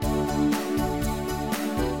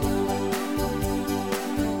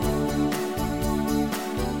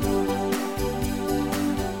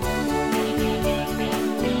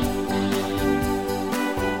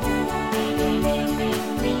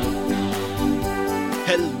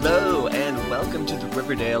Hello and welcome to the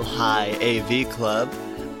Riverdale High AV Club.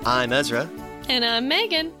 I'm Ezra. And I'm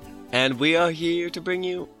Megan. And we are here to bring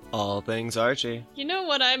you all things Archie. You know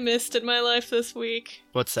what I missed in my life this week?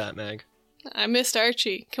 What's that, Meg? I missed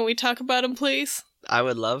Archie. Can we talk about him, please? I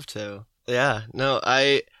would love to. Yeah, no,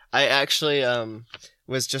 I actually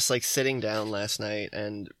was just like sitting down last night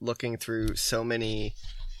and looking through so many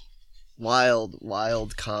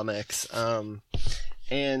wild comics.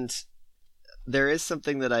 And there is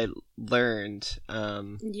something that I learned.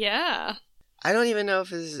 Yeah. I don't even know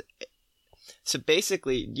if it's... So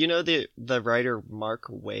basically, you know the writer Mark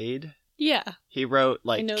Waid? Yeah. He wrote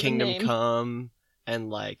like Kingdom name. Come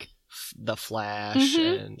and like The Flash,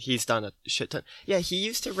 and he's done a shit ton. Yeah, he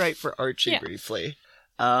used to write for Archie briefly.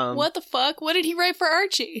 What the fuck? What did he write for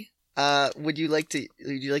Archie? Would you like to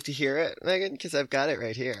hear it, Megan? Because I've got it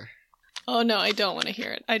right here. Oh no, I don't want to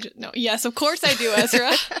hear it. No. Yes, of course I do,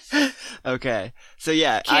 Ezra. Okay, so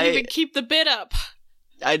yeah, Can't even keep the bit up.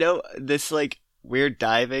 I know this like we're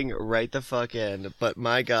diving right the fuck in, but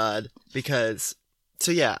my god, because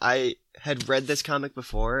so yeah, I had read this comic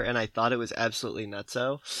before and I thought it was absolutely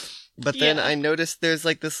nutso, but then I noticed there's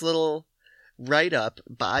like this little write-up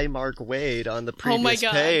by Mark Waid on the previous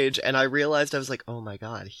page, and I realized I was like, oh my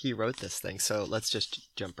god, he wrote this thing. So let's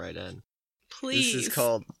just jump right in. Please. This is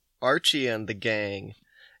called Archie and the Gang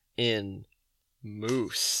in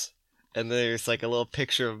Moose. And there's like a little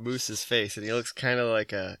picture of Moose's face, and he looks kind of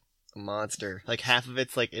like a monster. Like half of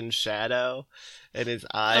it's like in shadow, and his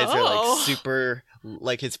eyes are like super,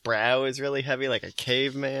 like his brow is really heavy, like a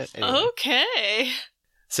caveman. Anyway. Okay.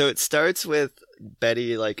 So it starts with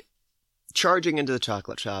Betty like charging into the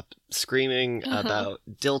chocolate shop, screaming about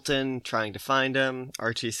Dilton, trying to find him.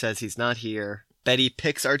 Archie says he's not here. Betty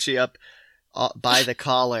picks Archie up by the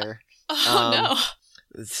collar. No.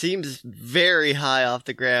 It seems very high off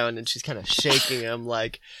the ground, and she's kind of shaking him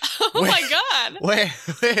like, oh my god!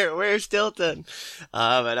 Where's Dilton?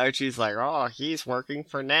 And Archie's like, oh, he's working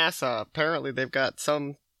for NASA. Apparently they've got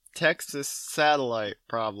some Texas satellite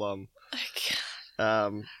problem.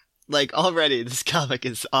 Like already this comic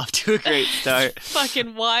is off to a great start.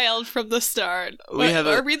 Fucking wild from the start.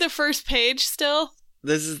 Are we the first page still?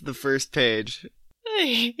 This is the first page.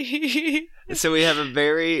 So we have a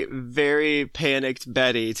very, very panicked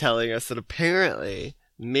Betty telling us that apparently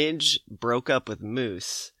Midge broke up with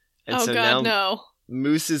Moose. And now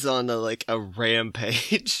Moose is on a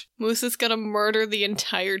rampage. Moose is gonna murder the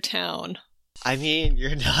entire town. I mean,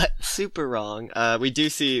 you're not super wrong. We do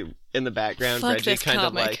see in the background Reggie kind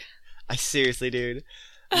of like... I seriously, dude.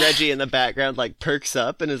 Reggie in the background perks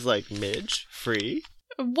up and is like, Midge, free?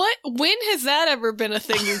 What? When has that ever been a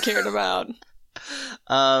thing you cared about?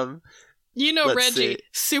 Reggie,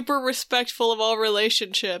 super respectful of all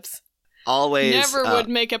relationships. Always. Never would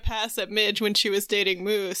make a pass at Midge when she was dating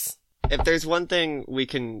Moose. If there's one thing we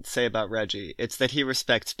can say about Reggie, it's that he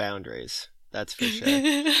respects boundaries. That's for sure.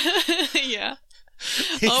 Yeah.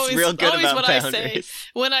 He's real good about what boundaries. I say.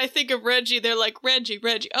 When I think of Reggie, they're like, Reggie.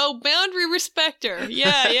 Oh, boundary respecter.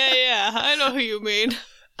 Yeah. I know who you mean.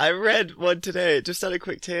 I read one today, just on a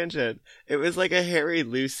quick tangent. It was like a Harry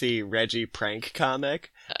Lucy Reggie prank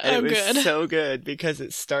comic. And it was so good because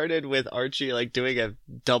it started with Archie doing a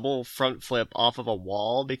double front flip off of a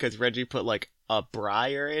wall because Reggie put a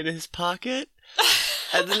briar in his pocket.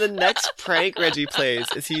 And then the next prank Reggie plays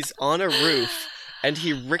is he's on a roof and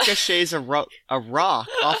he ricochets a rock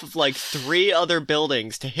off of 3 other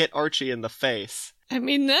buildings to hit Archie in the face. I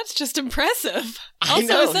mean, that's just impressive.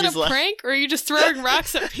 Also, is that a prank, or are you just throwing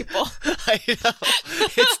rocks at people? I know.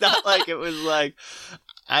 It's not like it was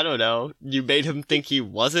I don't know, you made him think he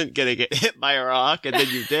wasn't going to get hit by a rock, and then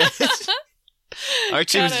you did.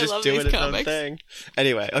 Archie was just doing his own thing.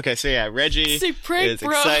 Anyway, okay, so yeah, Reggie is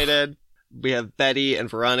excited. We have Betty and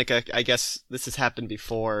Veronica. I guess this has happened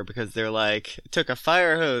before, because they're like, it took a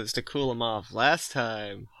fire hose to cool him off last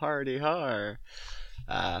time. Hardy har.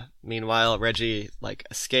 Meanwhile, Reggie,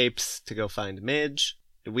 escapes to go find Midge.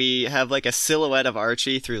 We have, a silhouette of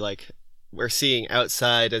Archie through, we're seeing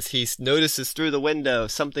outside as he notices through the window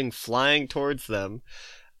something flying towards them.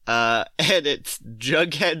 And it's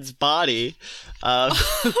Jughead's body.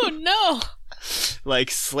 Oh, no!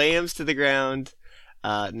 Slams to the ground,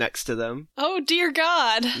 next to them. Oh, dear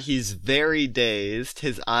God. He's very dazed.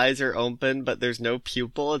 His eyes are open, but there's no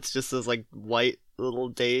pupil. It's just those, white little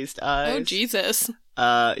dazed eyes. Oh, Jesus.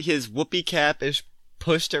 His whoopee cap is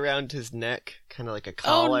pushed around his neck, kind of like a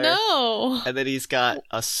collar. Oh, no. And then he's got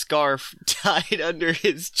a scarf tied under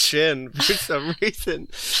his chin for some reason.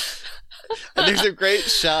 And there's a great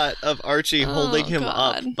shot of Archie holding him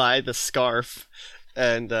up by the scarf.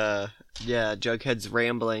 And, Jughead's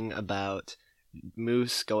rambling about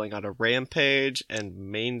Moose going on a rampage and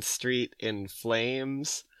Main Street in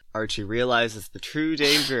flames, Archie realizes the true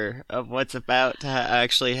danger of what's about to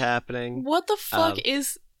actually happening. What the fuck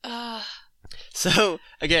is... So,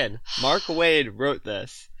 again, Mark Waid wrote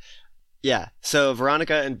this. Yeah, so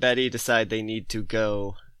Veronica and Betty decide they need to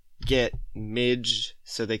go get Midge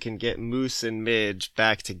so they can get Moose and Midge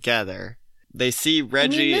back together. They see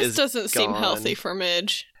Reggie this doesn't gone. Seem healthy for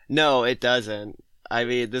Midge. No, it doesn't. I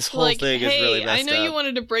mean, this whole thing is really messed up. I know you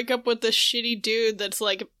wanted to break up with this shitty dude that's,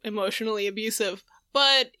 like, emotionally abusive,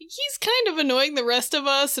 but he's kind of annoying the rest of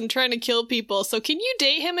us and trying to kill people, so can you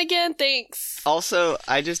date him again? Thanks. Also,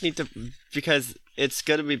 I just need to... Because it's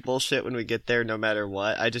gonna be bullshit when we get there no matter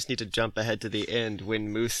what. I just need to jump ahead to the end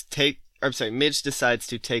when Midge decides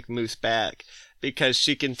to take Moose back because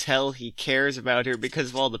she can tell he cares about her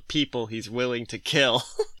because of all the people he's willing to kill.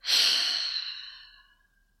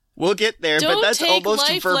 We'll get there, but that's almost verbatim. Don't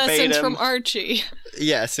take life lessons from Archie.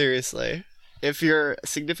 Yeah, seriously. If your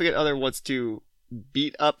significant other wants to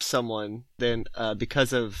beat up someone, then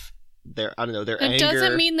because of their anger... It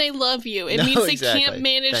doesn't mean they love you. It means they can't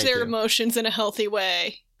manage their emotions in a healthy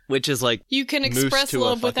way. Which is like... You can express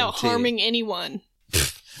love without harming anyone.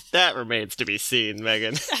 That remains to be seen,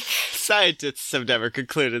 Megan. Scientists have never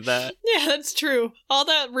concluded that. Yeah, that's true. All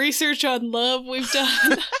that research on love we've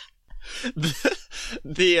done.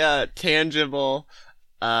 the tangible,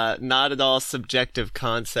 not at all subjective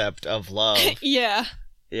concept of love. Yeah.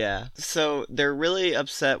 Yeah. So they're really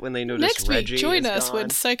upset when they notice Reggie is gone. Next week, join us when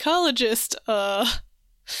psychologist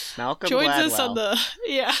Malcolm joins Gladwell. us on the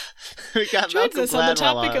we got joins Malcolm us Gladwell on the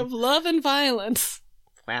topic of love and violence.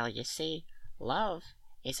 Well, you see, love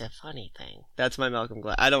is a funny thing. That's my Malcolm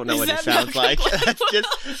Gladwell. I don't know what he sounds Malcolm like.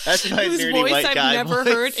 That's my nerdy voice white I've guy never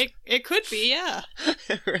voice. heard. It could be, yeah.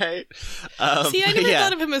 Right. See, I never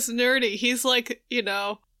thought of him as nerdy. He's like,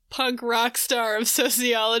 punk rock star of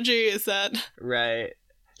sociology. Is that right?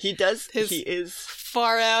 He does. He is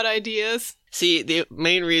far out ideas. See, the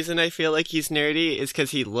main reason I feel like he's nerdy is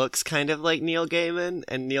because he looks kind of like Neil Gaiman,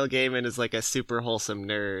 and Neil Gaiman is like a super wholesome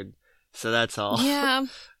nerd. So that's all. Yeah.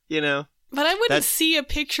 But I wouldn't see a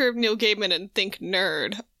picture of Neil Gaiman and think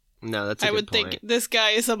nerd. No, that's a good point. I would think this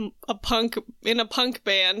guy is a punk in a punk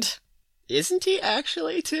band. Isn't he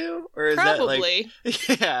actually, too? Or is Probably. That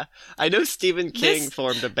like... Yeah. I know Stephen King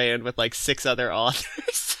formed a band with like 6 other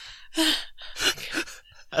authors.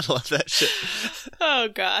 I love that shit. Oh,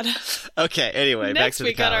 God. Okay, anyway, back to the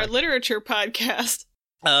Next, we got our literature podcast.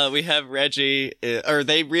 We have Reggie, or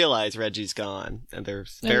they realize Reggie's gone, and they're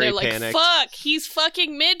very panicked. Fuck, he's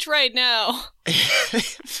fucking Midge right now.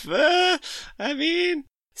 I mean...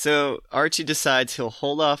 So, Archie decides he'll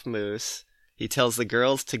hold off Moose. He tells the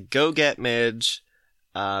girls to go get Midge,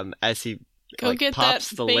 as he get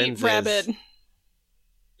pops that the bait lenses. Rabbit.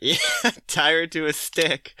 Yeah, tie her to a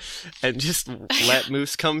stick and just let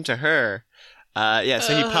Moose come to her. So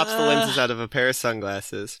he pops the lenses out of a pair of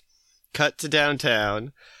sunglasses. Cut to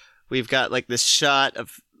downtown. We've got like this shot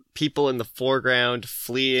of people in the foreground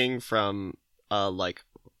fleeing from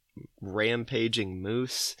rampaging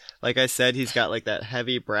Moose. Like I said, he's got like that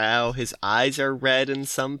heavy brow. His eyes are red in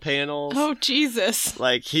some panels. Oh, Jesus.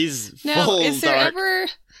 Like he's now, full is there dark. ever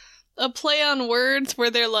a play on words where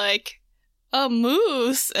they're like, a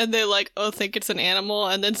moose, and they think it's an animal,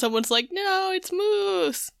 and then someone's like, no, it's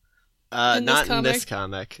moose. Not in this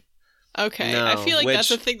comic. Okay, no, I feel like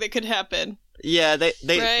that's a thing that could happen. Yeah,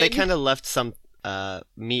 they kind of left some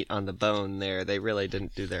meat on the bone there. They really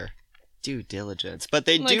didn't do their due diligence, but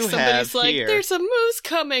they do have somebody's here. There's a moose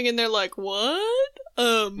coming, and they're like, what?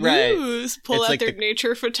 A moose? Right. Pull out their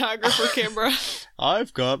nature photographer camera.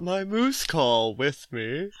 I've got my moose call with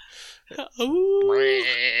me. Ooh.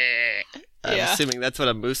 I'm assuming that's what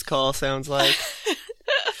a moose call sounds like.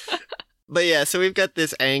 But yeah, so we've got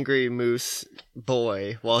this angry moose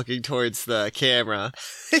boy walking towards the camera.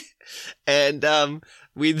 And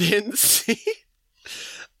we then see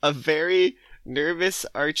a very nervous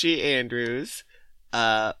Archie Andrews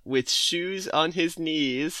with shoes on his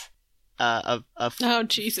knees, oh,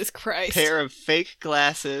 Jesus Christ. Pair of fake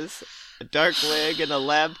glasses, a dark wig, and a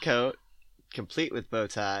lab coat, complete with bow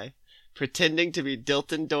tie, pretending to be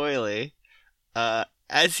Dilton Doily.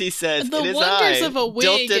 As he says, the it is wonders I, of a wig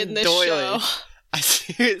Dilton in this Doily. show.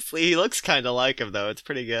 Seriously, he looks kind of like him, though. It's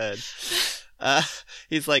pretty good.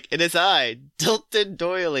 He's like, it is I, Dilton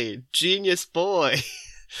Doily, genius boy.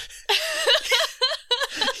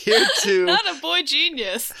 Here to... Not a boy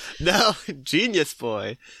genius. No, genius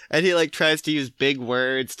boy. And he tries to use big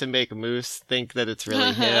words to make Moose think that it's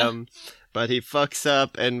really him. But he fucks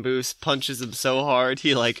up and Moose punches him so hard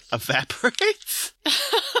he evaporates.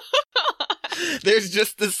 There's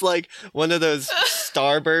just this, like, one of those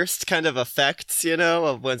starburst kind of effects, you know,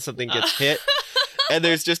 of when something gets hit. And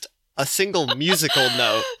there's just a single musical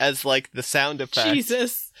note as, like, the sound effect.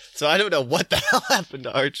 Jesus. So I don't know what the hell happened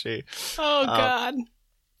to Archie. Oh, God.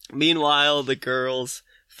 Meanwhile, the girls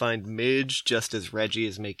find Midge just as Reggie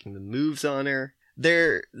is making the moves on her.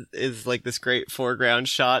 There is, like, this great foreground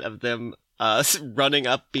shot of them running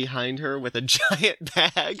up behind her with a giant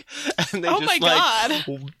bag. And they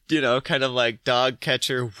God. You know, kind of like dog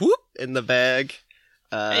catcher, whoop, in the bag.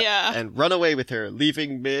 And run away with her,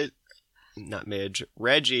 leaving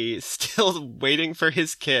Reggie still waiting for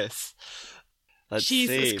his kiss. Let's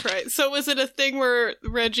see. Christ. So was it a thing where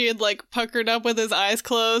Reggie had, like, puckered up with his eyes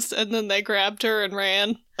closed and then they grabbed her and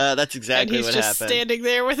ran? That's exactly what happened. And he's just standing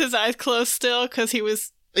there with his eyes closed still because he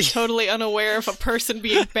was totally unaware of a person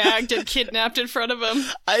being bagged and kidnapped in front of him.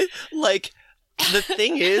 The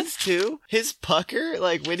thing is, too, his pucker,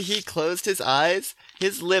 like, when he closed his eyes,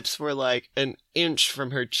 his lips were, like, an inch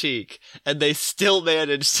from her cheek, and they still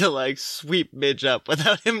managed to, like, sweep Midge up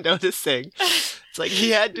without him noticing. It's like he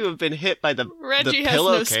had to have been hit by the Reggie the has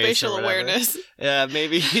no spatial awareness. Yeah,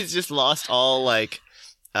 maybe he's just lost all, like,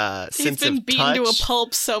 sense of touch. He's been beaten to a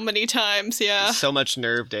pulp so many times, yeah. So much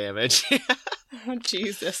nerve damage. Oh,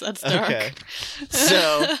 Jesus, that's dark. Okay.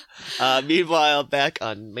 So, meanwhile, back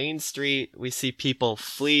on Main Street, we see people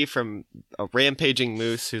flee from a rampaging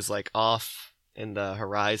moose who's, like, off in the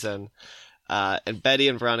horizon. And Betty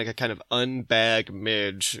and Veronica kind of unbag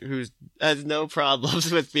Midge, who has no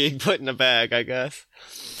problems with being put in a bag, I guess.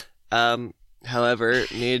 However,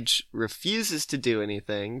 Midge refuses to do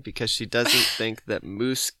anything because she doesn't think that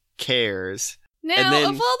Moose cares. Now,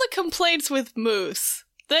 of all the complaints with Moose,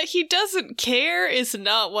 that he doesn't care is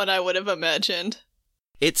not what I would have imagined.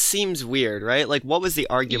 It seems weird, right? Like, what was the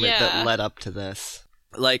argument that led up to this?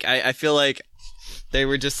 Like, I feel like they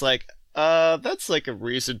were just like, that's like a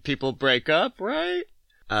reason people break up, right?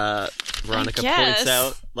 Veronica points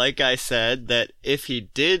out, like I said, that if he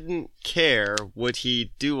didn't care, would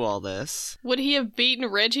he do all this? Would he have beaten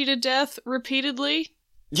Reggie to death repeatedly?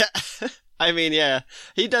 Yeah. I mean, yeah.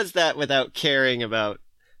 He does that without caring about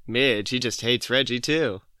Midge. He just hates Reggie,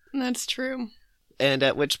 too. That's true. And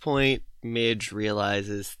at which point, Midge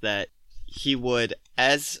realizes that he would,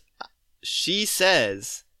 as she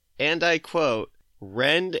says, and I quote,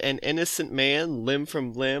 rend an innocent man limb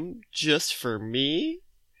from limb just for me?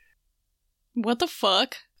 What the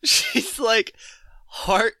fuck? She's like,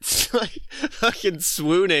 hearts, like, fucking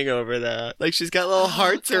swooning over that. Like, she's got little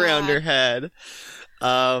hearts around her head.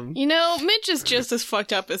 You know, Midge is just as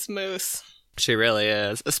fucked up as Moose. She really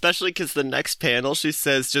is. Especially because the next panel, she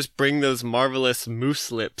says, just bring those marvelous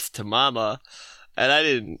moose lips to mama. And I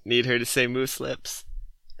didn't need her to say moose lips.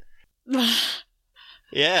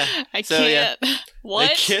 Yeah. I can't. Yeah. What?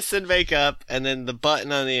 They kiss and make up, and then the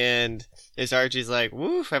button on the end is Archie's like,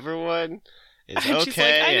 woof, everyone is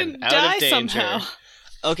okay, like, I and didn't out die of danger. Somehow.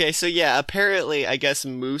 Okay, so yeah, apparently, I guess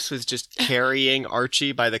Moose was just carrying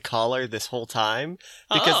Archie by the collar this whole time,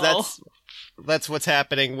 because that's what's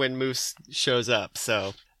happening when Moose shows up,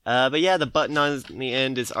 so. But yeah, the button on the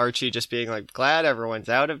end is Archie just being like, glad everyone's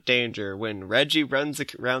out of danger, when Reggie runs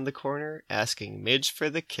around the corner asking Midge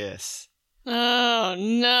for the kiss. Oh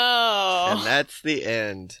no! And that's the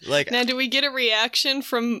end. Like, now, do we get a reaction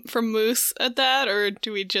from Moose at that, or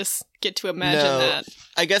do we just get to imagine that?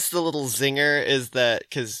 I guess the little zinger is that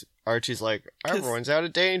because Archie's like, everyone's out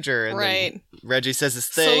of danger, and then Reggie says his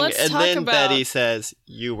thing, and then Betty says,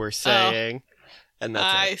 "You were saying," and that's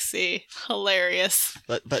I see. Hilarious.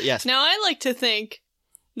 But yes. Now I like to think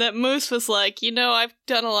that Moose was like, you know, I've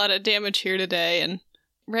done a lot of damage here today, and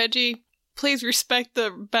Reggie, please respect the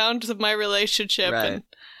bounds of my relationship, and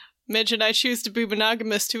Midge and I choose to be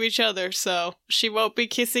monogamous to each other, so she won't be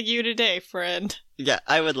kissing you today, friend. Yeah,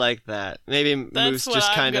 I would like that. Maybe Moose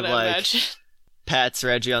just kind of like pats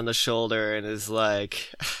Reggie on the shoulder and is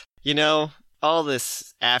like, you know, all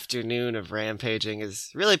this afternoon of rampaging has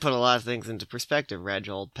really put a lot of things into perspective, Reg,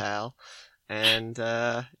 old pal. And,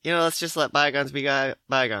 you know, let's just let bygones be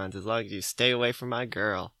bygones as long as you stay away from my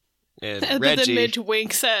girl. And Reggie... then Midge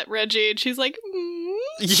winks at Reggie, and she's like,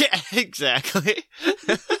 Yeah, exactly.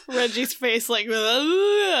 Reggie's face like,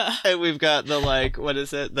 ugh. And we've got the, like, what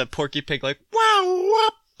is it? The Porky Pig, like, wow,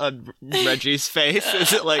 whoop, on Reggie's face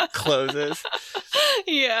as it, like, closes.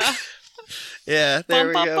 Yeah. Yeah, there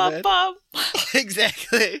we go, man. Bum.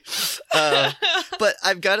 Exactly. But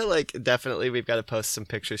I've got to, like, definitely, we've got to post some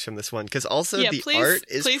pictures from this one, because also the art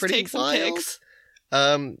is pretty wild.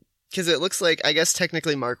 Because it looks like, I guess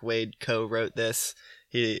technically Mark Waid co-wrote this.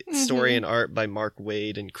 Story and art by Mark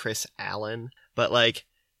Waid and Chris Allen. But, like,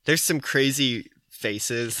 there's some crazy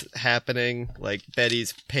faces happening, like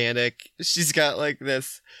Betty's panic. She's got like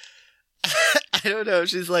this, I don't know,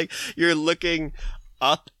 she's like, you're looking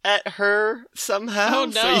up at her somehow. Oh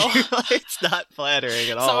no. So it's not flattering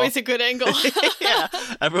at all. It's always a good angle. Yeah.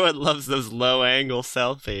 Everyone loves those low angle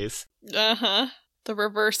selfies. Uh-huh. The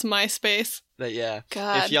reverse MySpace. But yeah.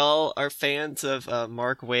 God. If y'all are fans of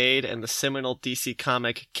Mark Waid and the seminal DC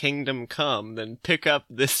comic Kingdom Come, then pick up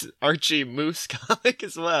this Archie Moose comic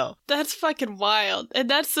as well. That's fucking wild. And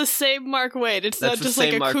that's the same Mark Waid. It's That's not just the like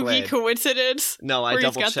a same Mark kooky Waid. coincidence. No, I where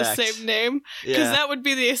double he's got checked. the same name. Because Yeah, that would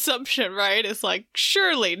be the assumption, right? It's like,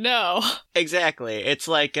 surely no. exactly. It's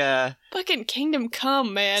like Fucking Kingdom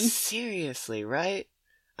Come, man. seriously, right?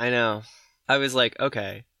 I know. I was like,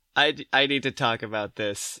 okay, I need to talk about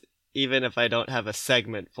this, even if I don't have a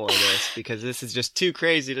segment for this, because this is just too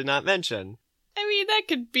crazy to not mention. I mean, that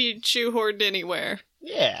could be shoehorned anywhere.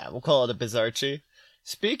 Yeah, we'll call it a Bizarchi.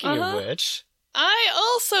 Speaking of which, I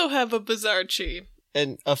also have a Bizarchi.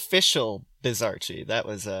 an official Bizarchi. That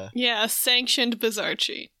was Yeah, a sanctioned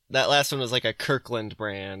Bizarchi. that last one was like a Kirkland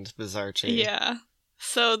brand Bizarchi. Yeah.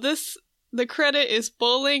 So the credit is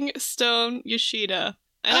Bowling Stone Yoshida.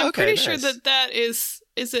 And I'm okay, pretty sure nice. that is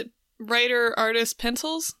it writer, artist,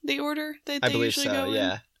 pencils, the order that I they believe usually so. go in?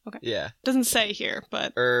 Yeah. Okay. Yeah. Doesn't say here,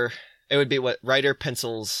 but... It would be what? Writer,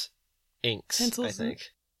 pencils, inks, Pencils, I think.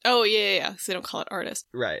 Oh, yeah. So they don't call it artist.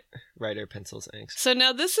 Right. Writer, pencils, inks. So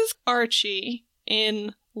now this is Archie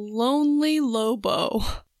in Lonely Lobo.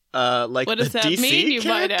 Like What does the that DC mean, you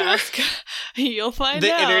might character? ask? You'll find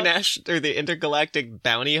The out. international or the intergalactic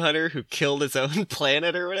bounty hunter who killed his own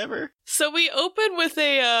planet or whatever. So we open with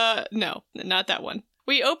a, no, not that one.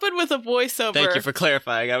 We open with a voiceover. Thank you for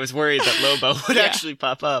clarifying. I was worried that Lobo would Yeah. actually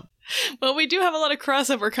pop up. Well, we do have a lot of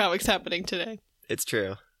crossover comics happening today. It's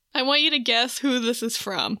true. I want you to guess who this is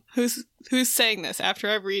from. Who's saying this after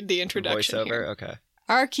I read the introduction Voiceover? here. Okay.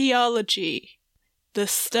 Archaeology, the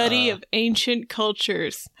study of ancient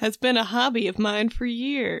cultures, has been a hobby of mine for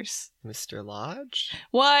years. Mr. Lodge?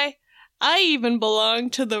 Why, I even belong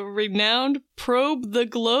to the renowned Probe the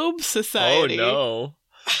Globe Society. Oh,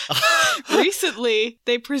 no. Recently,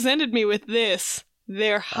 they presented me with this,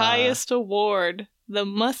 their highest award, the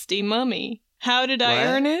Musty Mummy. How did I What?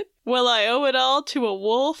 earn it? Well, I owe it all to a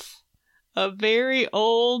wolf. A very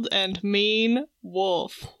old and mean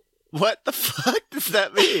wolf. What the fuck does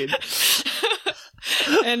that mean?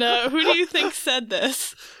 And who do you think said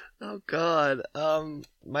this? Oh, God.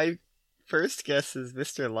 My first guess is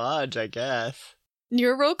Mr. Lodge, I guess.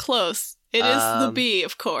 You're real close. It is the bee,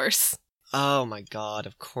 of course. Oh, my God.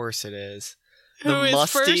 Of course it is. Who The is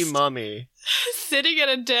Musty first Mummy. sitting at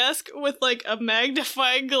a desk with like a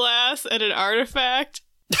magnifying glass and an artifact.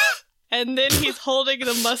 And then he's holding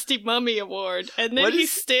the Musty Mummy Award. And then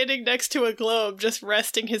he's standing next to a globe, just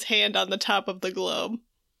resting his hand on the top of the globe.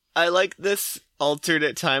 I like this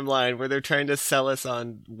alternate timeline where they're trying to sell us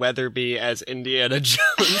on Weatherby as Indiana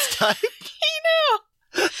Jones type.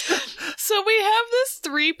 So we have this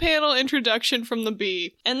 3-panel introduction from the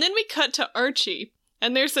bee. And then we cut to Archie.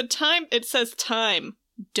 And there's a time, it says time,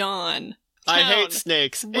 dawn, I town, hate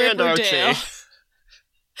snakes and Riverdale. Archie.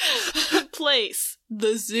 Place,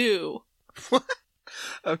 the zoo.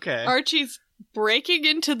 Okay. Archie's breaking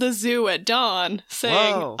into the zoo at dawn,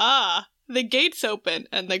 saying, Whoa. the gate's open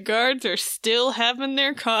and the guards are still having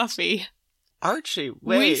their coffee. Archie,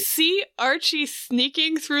 wait. We see Archie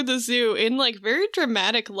sneaking through the zoo in like very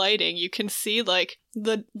dramatic lighting. You can see like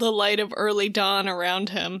the light of early dawn around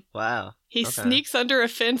him. Wow. He sneaks under a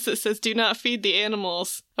fence that says do not feed the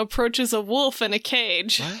animals, approaches a wolf in a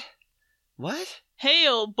cage. What? Hey,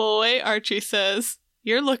 old boy, Archie says.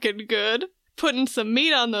 You're looking good. Putting some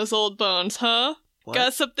meat on those old bones, huh? What?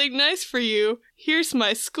 Got something nice for you. Here's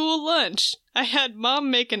my school lunch. I had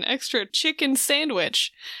Mom make an extra chicken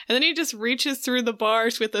sandwich. And then he just reaches through the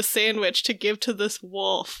bars with a sandwich to give to this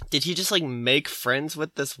wolf, Did he just like make friends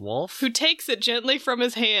with this wolf? who takes it gently from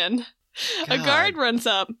his hand. A God. guard runs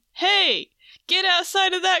up. Hey, get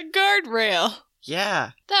outside of that guardrail.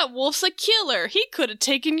 Yeah. That wolf's a killer. He could have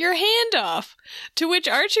taken your hand off. To which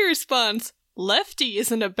Archie responds, Lefty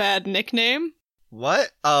isn't a bad nickname.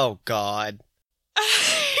 What? Oh, God.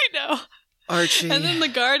 I know. Archie. And then the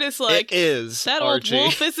guard is like, it is that Archie. old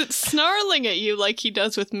wolf isn't snarling at you like he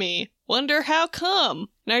does with me. Wonder how come?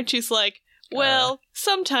 And Archie's like, well,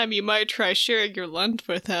 sometime you might try sharing your lunch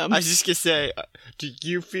with him. I was just gonna say, do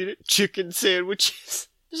you feed it chicken sandwiches?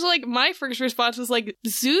 Just like, my first response was like,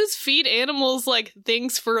 zoos feed animals like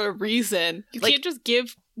things for a reason. You Like- can't just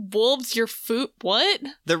give wolves your food? What?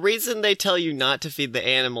 The reason they tell you not to feed the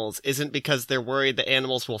animals isn't because they're worried the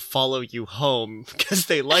animals will follow you home because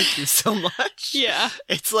they like you so much. Yeah.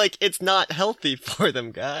 It's like, it's not healthy for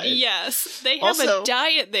them, guys. Yes. They have a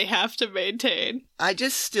diet they have to maintain. I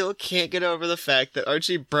just still can't get over the fact that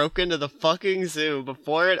Archie broke into the fucking zoo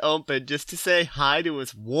before it opened just to say hi to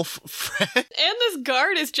his wolf friend. And this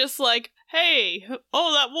guard is just like, hey,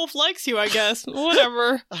 that wolf likes you, I guess.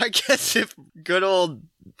 Whatever. I guess if good old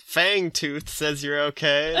Fangtooth says you're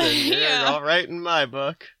okay, then you're all right in my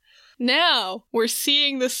book. Now, we're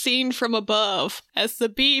seeing the scene from above as the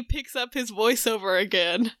bee picks up his voiceover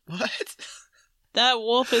again. What? That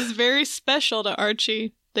wolf is very special to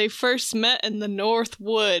Archie. They first met in the North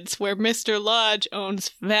Woods, where Mr. Lodge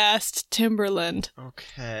owns vast timberland.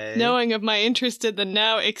 Okay. Knowing of my interest in the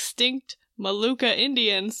now extinct Maluka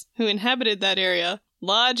Indians who inhabited that area,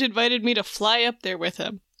 Lodge invited me to fly up there with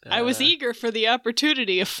him. I was eager for the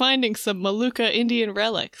opportunity of finding some Maluka Indian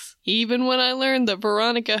relics, even when I learned that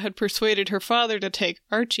Veronica had persuaded her father to take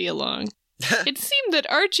Archie along. It seemed that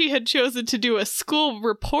Archie had chosen to do a school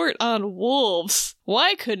report on wolves.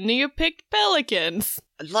 Why couldn't he have picked pelicans?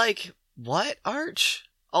 Like, what, Arch?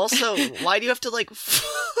 Also, why do you have to, like...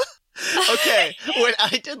 Okay, when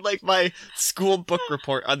I did, like, my school book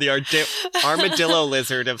report on the armadillo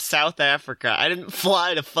lizard of South Africa, I didn't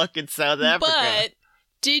fly to fucking South Africa. But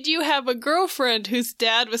did you have a girlfriend whose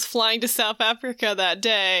dad was flying to South Africa that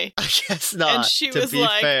day? I guess not, and she was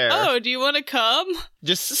like, fair. Oh, do you want to come?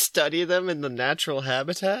 Just to study them in the natural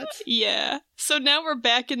habitat? Yeah. So now we're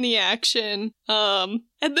back in the action. And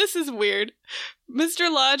this is weird.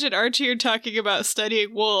 Mr. Lodge and Archie are talking about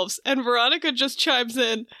studying wolves, and Veronica just chimes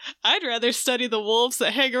in, I'd rather study the wolves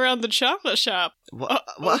that hang around the chocolate shop.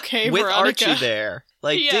 Okay, with Veronica. Archie there.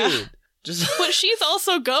 Like, dude. But she's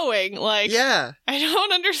also going, like... Yeah. I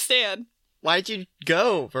don't understand. Why'd you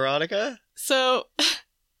go, Veronica? So,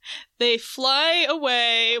 they fly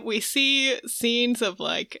away. We see scenes of,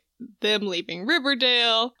 like, them leaving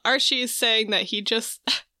Riverdale. Archie is saying that he just...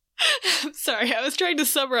 Sorry, I was trying to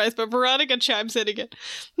summarize, but Veronica chimes in again.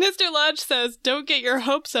 Mr. Lodge says, don't get your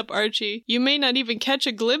hopes up, Archie. You may not even catch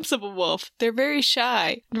a glimpse of a wolf. They're very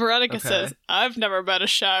shy. Veronica says, I've never met a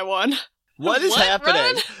shy one. What is happening?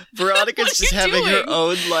 Ron? Veronica's just having her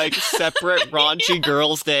own, like, separate raunchy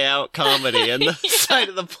girls' day out comedy in the side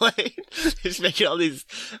of the plane. Just making all these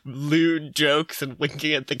lewd jokes and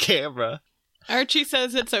winking at the camera. Archie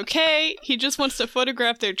says it's okay. He just wants to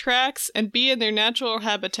photograph their tracks and be in their natural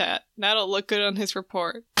habitat. That'll look good on his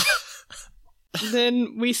report.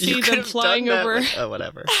 Then we see them flying over.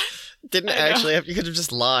 Whatever. Didn't actually have. You could have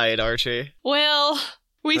just lied, Archie. Well...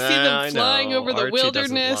 We see them flying over the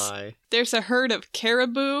wilderness. There's a herd of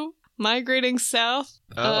caribou migrating south.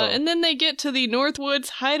 And then they get to the Northwoods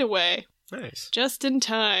hideaway. Nice. Just in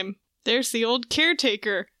time. There's the old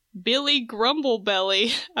caretaker, Billy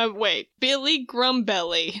Grumblebelly. Billy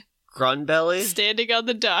Grumbelly. Grunbelly? Standing on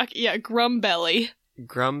the dock. Yeah, Grumbelly.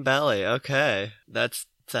 Grumbelly, okay. That's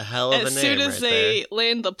a hell of a name. As soon as they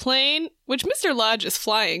land the plane, which Mr. Lodge is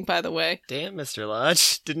flying, by the way. Damn, Mr.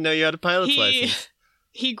 Lodge. Didn't know you had a pilot's license.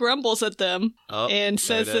 He grumbles at them and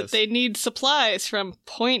says that they need supplies from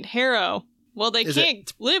Point Harrow. Well, they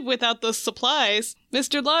can't live without those supplies.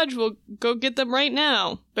 Mr. Lodge will go get them right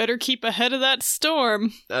now. Better keep ahead of that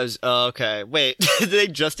storm. Okay. Wait, did they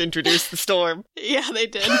just introduce the storm? Yeah, they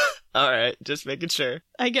did. All right, just making sure.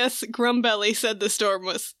 I guess Grumbelly said the storm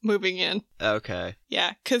was moving in. Okay.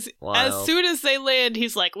 Yeah, because as soon as they land,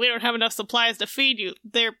 he's like, we don't have enough supplies to feed you.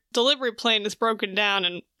 Their delivery plane is broken down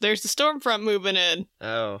and there's a storm front moving in.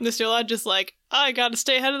 Oh. Mr. Lodge is like, I gotta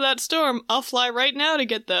stay ahead of that storm. I'll fly right now to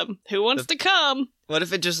get them. Who wants to come? What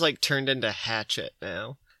if it just, like, turned into Hatchet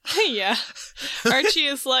now? Yeah. Archie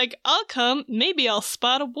is like, I'll come. Maybe I'll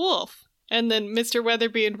spot a wolf. And then Mr.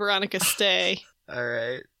 Weatherby and Veronica stay. All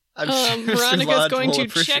right. I'm sure Veronica's going to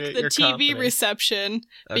check the TV company. Reception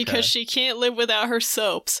because she can't live without her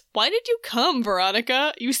soaps. Why did you come,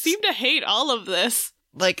 Veronica? You seem to hate all of this.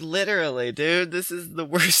 Like, literally, dude. This is the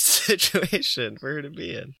worst situation for her to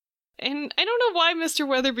be in. And I don't know why Mr.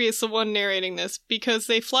 Weatherby is the one narrating this, because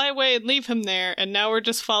they fly away and leave him there, and now we're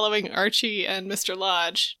just following Archie and Mr.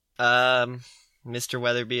 Lodge. Mr.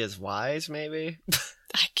 Weatherby is wise, maybe?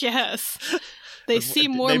 I guess. They see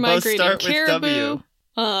more migrating caribou.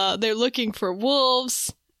 They're looking for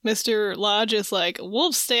wolves. Mr. Lodge is like,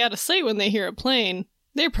 wolves stay out of sight when they hear a plane.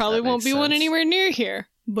 There probably won't be one anywhere near here.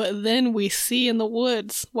 But then we see in the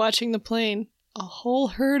woods, watching the plane, a whole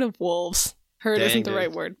herd of wolves. Herd isn't the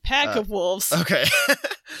right word. Pack of wolves. Okay.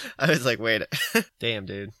 I was like, wait. Damn,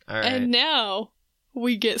 dude. All right. And now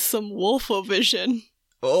we get some wolf-o-vision.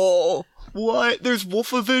 Oh. What? There's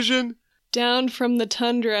wolf-o-vision? Down from the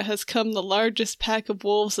tundra has come the largest pack of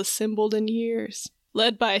wolves assembled in years.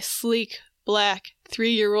 Led by sleek, black,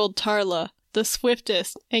 3-year-old Tarla, the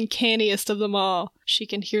swiftest and canniest of them all. She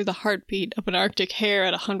can hear the heartbeat of an Arctic hare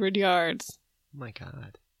at 100 yards. Oh my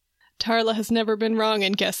god. Tarla has never been wrong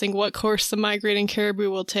in guessing what course the migrating caribou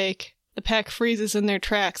will take. The pack freezes in their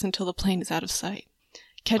tracks until the plane is out of sight.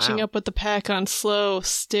 Catching up with the pack on slow,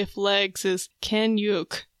 stiff legs is Ken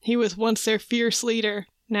Yuk. He was once their fierce leader,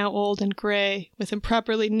 now old and gray, with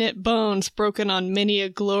improperly knit bones broken on many a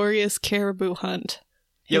glorious caribou hunt.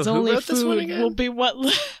 His only food will be what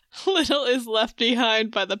little is left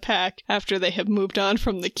behind by the pack after they have moved on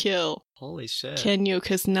from the kill. Holy shit. Ken Yuk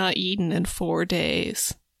has not eaten in 4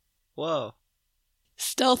 days. Whoa.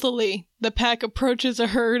 Stealthily, the pack approaches a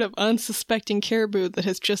herd of unsuspecting caribou that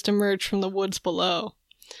has just emerged from the woods below.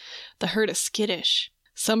 The herd is skittish.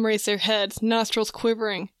 Some raise their heads, nostrils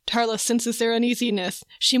quivering. Tarla senses their uneasiness.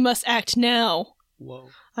 She must act now. Whoa.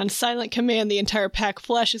 On silent command, the entire pack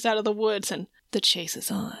flashes out of the woods and the chase is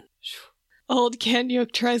on. Old Ken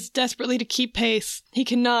Yuk tries desperately to keep pace. He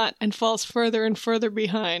cannot and falls further and further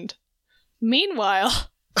behind. Meanwhile...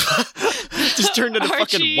 Just turned into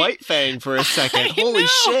fucking White Fang for a second. Holy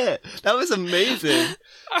shit. That was amazing.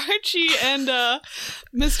 Archie and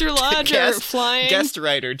Mr. Lodge are flying. Guest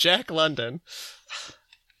writer, Jack London.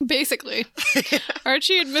 Basically.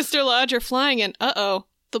 Archie and Mr. Lodge are flying and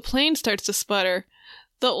the plane starts to sputter.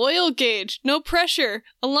 The oil gauge, no pressure.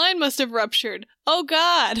 A line must have ruptured. Oh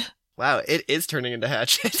god. Wow, it is turning into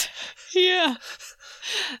Hatchet. Yeah.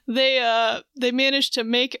 They managed to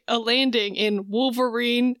make a landing in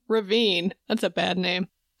Wolverine Ravine. That's a bad name.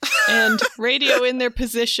 And radio in their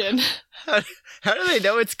position. How do they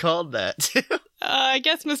know it's called that? I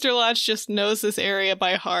guess Mr. Lodge just knows this area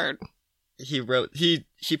by heart. He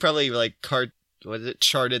probably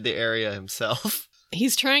charted the area himself.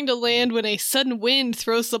 He's trying to land when a sudden wind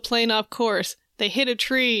throws the plane off course. They hit a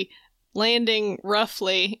tree, landing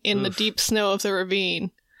roughly in the deep snow of the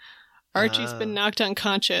ravine. Archie's been knocked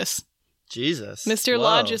unconscious. Jesus. Mr.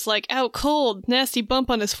 Lodge is like, ow, cold, nasty bump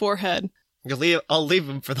on his forehead. I'll leave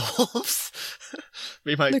him for the wolves.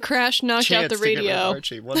 The crash knocked out the radio.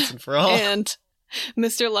 Archie once and for all. And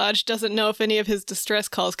Mr. Lodge doesn't know if any of his distress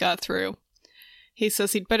calls got through. He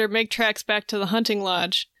says he'd better make tracks back to the hunting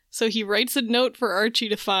lodge. So he writes a note for Archie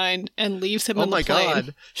to find and leaves him on the plane. Oh my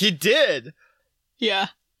god. He did? Yeah.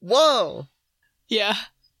 Whoa. Yeah.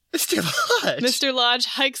 Mr. Lodge. Mr. Lodge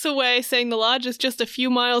hikes away, saying the lodge is just a few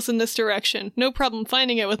miles in this direction. No problem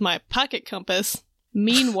finding it with my pocket compass.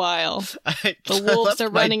 Meanwhile, the wolves are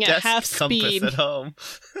running at half speed. At home.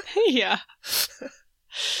 Yeah.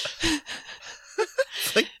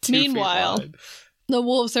 Like Meanwhile, the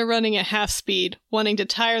wolves are running at half speed, wanting to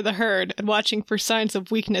tire the herd and watching for signs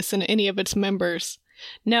of weakness in any of its members.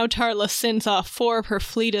 Now Tarla sends off 4 of her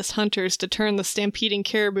fleetest hunters to turn the stampeding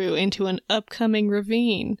caribou into an upcoming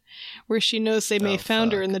ravine, where she knows they may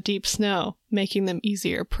founder in the deep snow, making them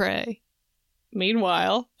easier prey.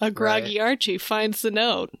 Meanwhile, a groggy Archie finds the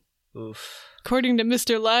note. Oof. According to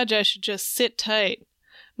Mr. Lodge, I should just sit tight.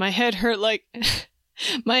 My head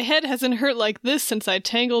My head hasn't hurt like this since I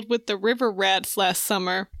tangled with the river rats last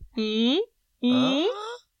summer. Okay.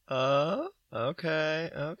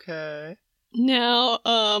 Now,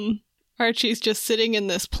 Archie's just sitting in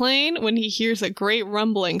this plane when he hears a great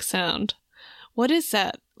rumbling sound. What is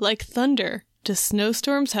that? Like thunder. Do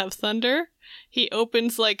snowstorms have thunder? He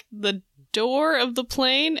opens, the door of the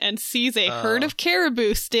plane and sees a herd of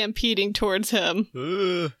caribou stampeding towards him.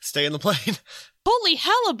 Stay in the plane. Holy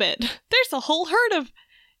halibut! There's a whole herd of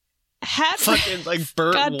fucking,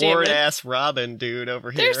 Burt Ward-ass Robin dude over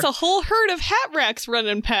here. There's a whole herd of hat racks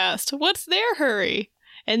running past. What's their hurry?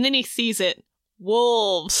 And then he sees it.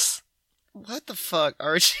 Wolves. What the fuck,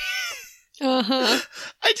 Archie? Uh-huh.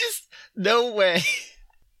 No way.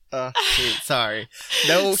 Sorry.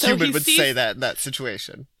 No human would say that in that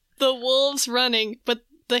situation. The wolves running, but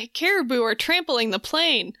the caribou are trampling the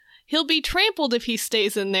plane. He'll be trampled if he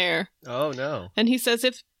stays in there. Oh, no. And he says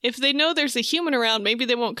if they know there's a human around, maybe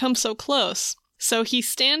they won't come so close. So he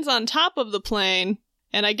stands on top of the plane,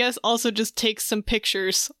 and I guess also just takes some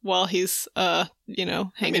pictures while he's, hanging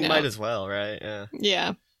out. Might as well, right? Yeah.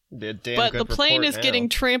 Yeah. But the plane is getting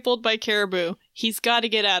trampled by caribou. He's got to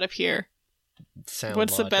get out of here.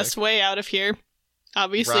 What's the best way out of here?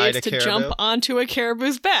 Obviously, it's to jump onto a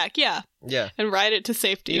caribou's back, yeah. And ride it to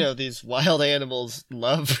safety. These wild animals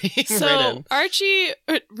love being ridden. So, Archie,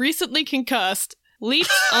 recently concussed,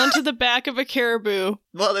 leaps onto the back of a caribou.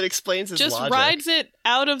 Well, that explains his logic. Just rides it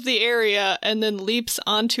out of the area and then leaps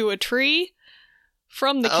onto a tree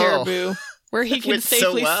from the caribou where he can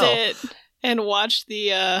safely sit and watch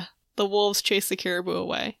the wolves chase the caribou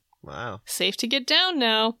away. Wow. Safe to get down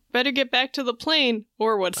now. Better get back to the plane,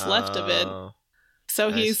 or what's left of it.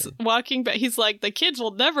 So he's walking back. He's like, the kids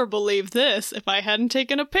will never believe this if I hadn't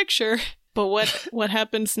taken a picture. But what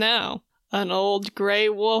happens now? An old gray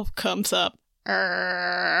wolf comes up.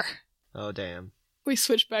 Arrgh. Oh, damn. We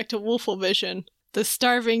switch back to Wolfle Vision. The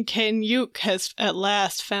starving Ken-Yuke has at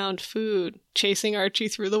last found food, chasing Archie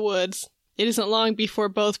through the woods. It isn't long before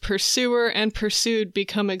both pursuer and pursued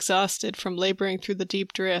become exhausted from laboring through the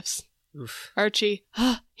deep drifts. Oof. Archie,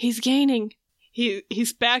 he's gaining.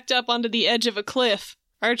 He's backed up onto the edge of a cliff.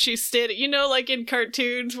 Archie's standing, you know, like in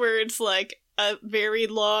cartoons where it's like a very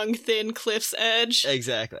long, thin cliff's edge?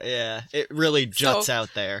 Exactly, yeah. It really juts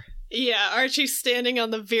out there. Yeah, Archie's standing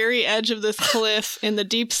on the very edge of this cliff in the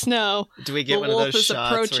deep snow. Do we get one of those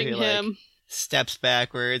shots approaching where he, him. Like, steps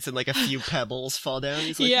backwards and like a few pebbles fall down?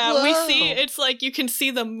 He's like, yeah, whoa! We see, it's like you can see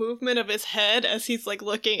the movement of his head as he's like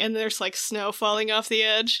looking, and there's like snow falling off the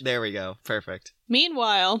edge. There we go. Perfect.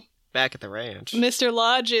 Meanwhile, back at the ranch, Mr.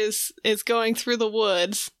 Lodge is going through the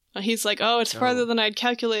woods. He's like, it's farther than I'd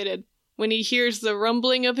calculated, when he hears the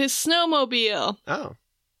rumbling of his snowmobile. Oh.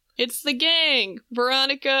 It's the gang.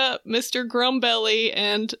 Veronica, Mr. Grumbelly,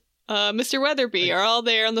 and Mr. Weatherby are all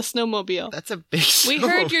there on the snowmobile. That's a big snowmobile. We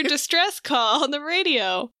heard your distress call on the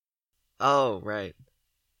radio. Oh, right.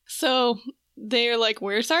 So they're like,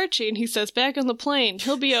 where's Archie? And he says, back on the plane.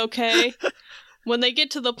 He'll be okay. When they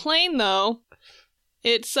get to the plane, though,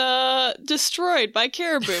 it's destroyed by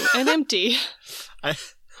caribou and empty.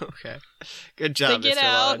 Okay. Good job, they get Mr.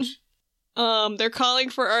 out. Lodge. They're calling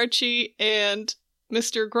for Archie, and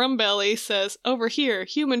Mr. Grumbelly says, over here,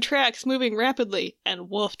 human tracks moving rapidly, and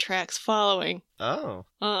wolf tracks following. Oh.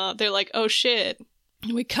 They're like, oh shit.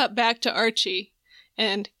 We cut back to Archie,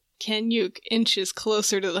 and Ken-Yuke inches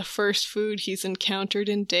closer to the first food he's encountered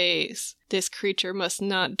in days. This creature must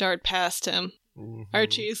not dart past him. Mm-hmm.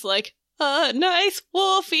 Archie's like, nice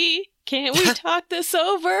wolfie, can't we talk this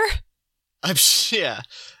over? Yeah.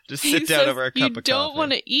 Just sit down over a cup of coffee. You don't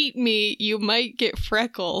want to eat me, you might get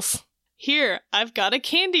freckles. Here, I've got a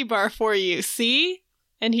candy bar for you, see?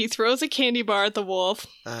 And he throws a candy bar at the wolf.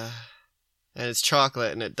 And it's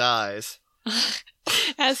chocolate and it dies.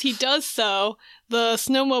 As he does so, the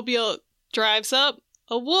snowmobile drives up.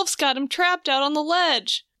 A wolf's got him trapped out on the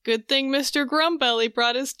ledge. Good thing Mr. Grumbelly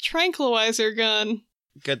brought his tranquilizer gun.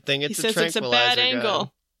 Good thing it's a tranquilizer gun. He says it's a bad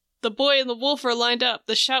angle. The boy and the wolf are lined up.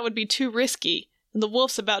 The shot would be too risky, and the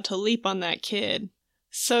wolf's about to leap on that kid.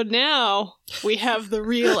 So now we have the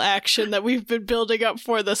real action that we've been building up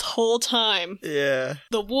for this whole time. Yeah.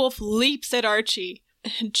 The wolf leaps at Archie.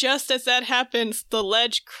 And just as that happens, the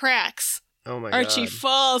ledge cracks. Oh my Archie God.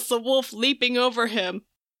 falls, the wolf leaping over him.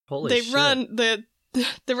 Holy shit. Run, the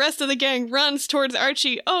rest of the gang runs towards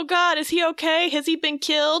Archie. Oh God, is he okay? Has he been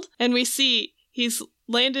killed? And we see he's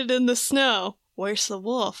landed in the snow. Where's the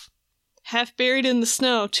wolf? Half buried in the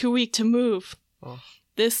snow, too weak to move. Oh.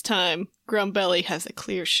 This time, Grumbelly has a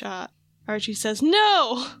clear shot. Archie says,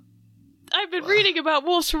 no! I've been reading about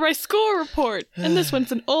wolves for my school report, and this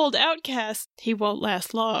one's an old outcast. He won't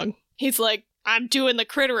last long. He's like, I'm doing the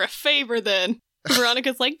critter a favor then.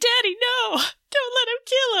 Veronica's like, Daddy, no! Don't let him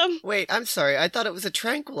kill him! Wait, I'm sorry. I thought it was a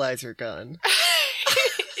tranquilizer gun.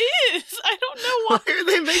 It is! I don't know why. Why are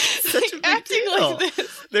they making such a big acting deal? like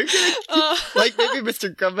this? They're gonna, like, maybe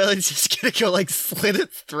Mr. Grumbelly's just gonna go, like, slit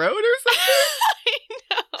its throat or something? I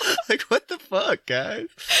know. Like, what the fuck, guys?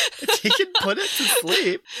 He can put it to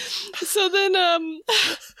sleep. So then,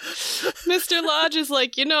 Mr. Lodge is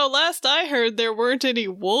like, last I heard there weren't any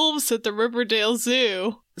wolves at the Riverdale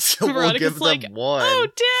Zoo. So Veronica's we'll give like, them one. Oh,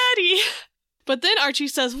 Daddy! But then Archie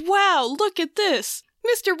says, wow, look at this.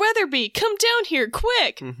 Mr. Weatherby, come down here,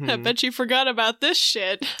 quick! Mm-hmm. I bet you forgot about this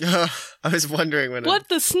shit. I was wondering when What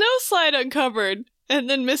the snowslide uncovered? And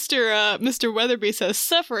then Mr. Weatherby says,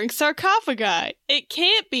 suffering sarcophagi. It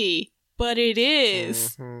can't be. But it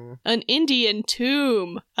is. Mm-hmm. An Indian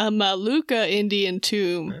tomb. A Maluka Indian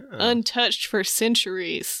tomb. Oh. Untouched for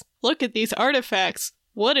centuries. Look at these artifacts.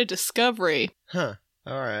 What a discovery. Huh.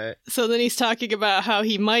 All right. So then he's talking about how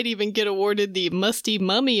he might even get awarded the Musty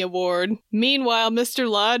Mummy Award. Meanwhile, Mr.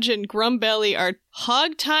 Lodge and Grumbelly are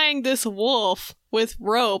hog-tying this wolf with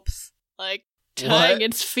ropes. Like, tying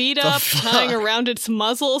its feet up, tying around its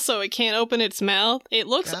muzzle so it can't open its mouth. It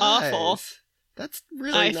looks awful. That's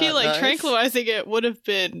really I feel like nice. tranquilizing it would have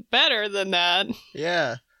been better than that.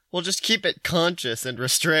 Yeah. We'll just keep it conscious and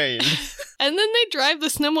restrained. And then they drive the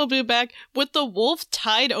snowmobile back with the wolf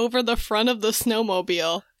tied over the front of the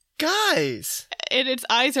snowmobile. Guys! And its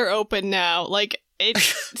eyes are open now. Like, it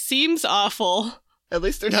seems awful. At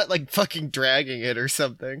least they're not, like, fucking dragging it or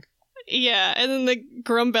something. Yeah, and then the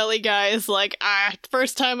Grumbelly guy is like,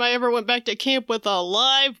 first time I ever went back to camp with a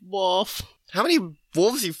live wolf. How many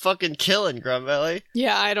wolves you fucking killing, Grumbelly?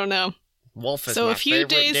 Yeah, I don't know. Wolf is so my a few favorite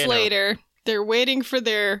days dino. later, they're waiting for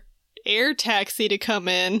their air taxi to come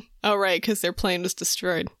in. Oh, right, because their plane was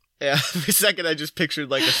destroyed. Yeah, for a second I just pictured,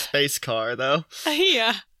 like, a space car, though.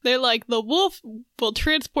 Yeah. They're like, the wolf will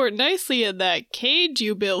transport nicely in that cage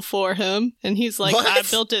you built for him. And he's like, What? I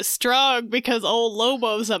built it strong because old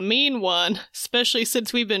Lobo's a mean one, especially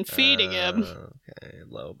since we've been feeding him. Okay,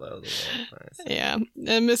 Lobo the wolf. I see. Yeah.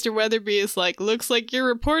 And Mr. Weatherby is like, looks like your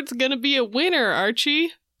report's gonna be a winner, Archie.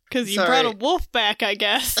 Because you brought a wolf back, I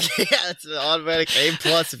guess. Yeah, it's an automatic A+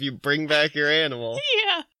 if you bring back your animal.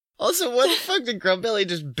 Yeah. Also, what the fuck did Grumbelly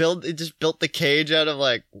just build? It just built the cage out of,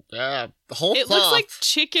 like, whole It cloth. looks like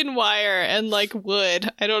chicken wire and, like,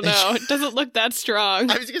 wood. I don't know. It doesn't look that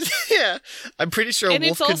strong. I was gonna say, yeah. I'm pretty sure a And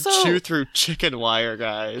wolf it's could also- chew through chicken wire,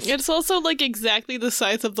 guys. It's also, like, exactly the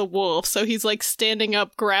size of the wolf, so he's, like, standing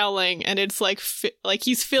up growling, and it's, like,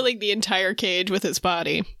 he's filling the entire cage with his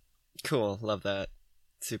body. Cool, love that.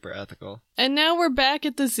 Super ethical. And now we're back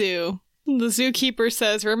at the zoo. The zookeeper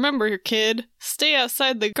says, remember, kid, stay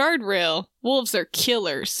outside the guardrail. Wolves are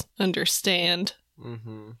killers, understand?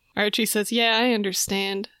 Mm-hmm. Archie says, yeah, I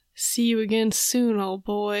understand. See you again soon, old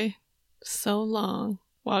boy. So long.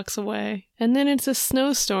 Walks away. And then it's a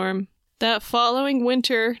snowstorm. That following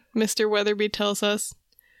winter, Mr. Weatherby tells us,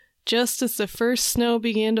 just as the first snow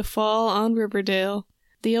began to fall on Riverdale,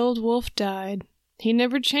 the old wolf died. He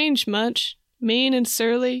never changed much. Mean and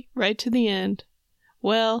surly, right to the end.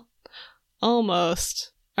 Well,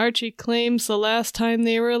 almost. Archie claims the last time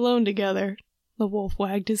they were alone together, the wolf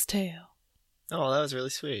wagged his tail. Oh, that was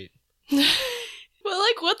really sweet. But,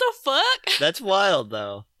 like, what the fuck? That's wild,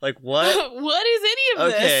 though. Like, what? What is any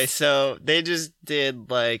of this? Okay, so they just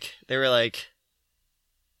did, like, they were like,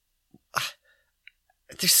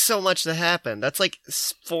 there's so much that happened. That's like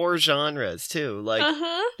 4 genres, too. Like,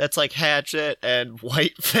 that's like Hatchet and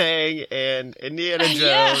White Fang and Indiana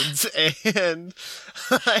Jones and,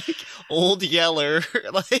 like, Old Yeller.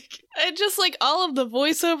 Like, and just, like, all of the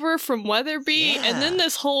voiceover from Weatherby, and then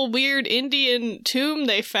this whole weird Indian tomb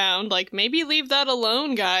they found. Like, maybe leave that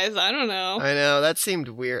alone, guys. I don't know. I know, that seemed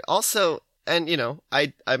weird. Also, and, you know,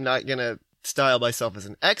 I'm not gonna style myself as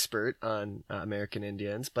an expert on American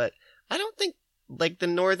Indians, but I don't think, like, the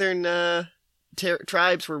northern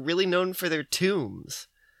tribes were really known for their tombs.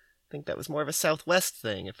 I think that was more of a Southwest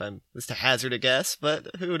thing, if I was to hazard a guess, but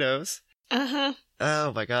who knows? Oh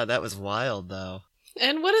my god, that was wild, though.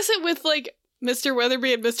 And what is it with, like, Mr.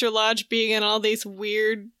 Weatherby and Mr. Lodge being in all these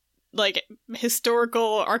weird, like,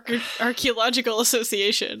 historical archaeological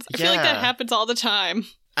associations? I feel like that happens all the time.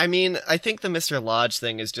 I mean, I think the Mr. Lodge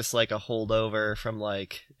thing is just, like, a holdover from,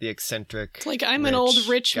 like, the eccentric It's like, I'm an old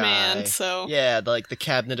rich guy. man, so... Yeah, like, the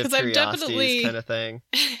Cabinet of 'Cause I've Curiosities definitely- kind of thing.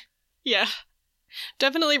 Yeah.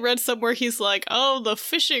 Definitely read somewhere he's like, oh, the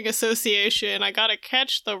fishing association, I gotta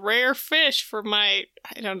catch the rare fish for my,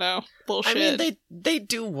 I don't know, bullshit. I mean, they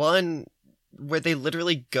do one where they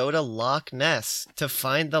literally go to Loch Ness to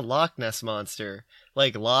find the Loch Ness Monster.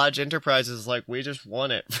 Like, Lodge Enterprises is like, we just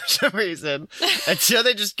want it for some reason. And so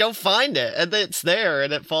they just go find it, and it's there,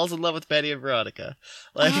 and it falls in love with Betty and Veronica.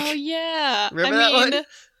 Like, oh, yeah. Remember that one?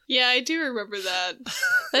 Yeah, I do remember that.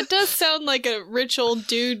 That does sound like a rich old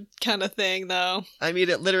dude kind of thing, though. I mean,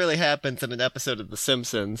 it literally happens in an episode of The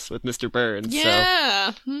Simpsons with Mr. Burns.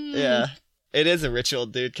 Yeah. So, yeah. It is a rich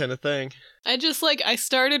old dude kind of thing. I just, like, I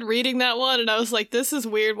started reading that one, and I was like, this is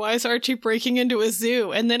weird. Why is Archie breaking into a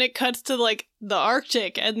zoo? And then it cuts to, like, the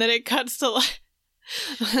Arctic, and then it cuts to,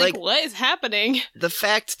 like what is happening? The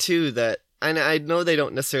fact, too, that, and I know they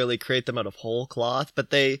don't necessarily create them out of whole cloth, but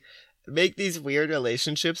they make these weird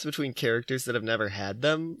relationships between characters that have never had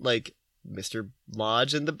them, like Mr.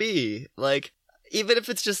 Lodge and the Bee. Like, even if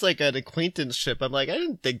it's just like an acquaintanceship, I'm like, I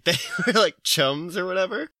didn't think they were like chums or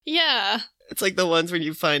whatever. Yeah. It's like the ones when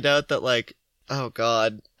you find out that, like, oh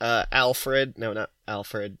god,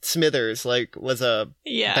 Smithers, like, was a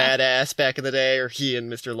badass back in the day, or he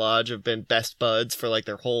and Mr. Lodge have been best buds for, like,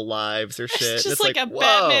 their whole lives or shit. It's just like a whoa.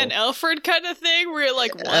 Batman Alfred kind of thing, where you're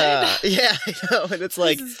like, what? Yeah, I know, and it's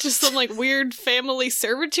like... This is just some, like, weird family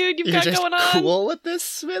servitude you've got just going on? Cool with this,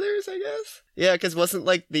 Smithers, I guess? Yeah, because wasn't,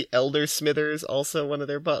 like, the elder Smithers also one of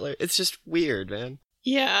their butlers? It's just weird, man.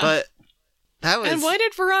 Yeah. But that was... And why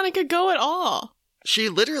did Veronica go at all? She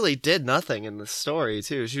literally did nothing in the story,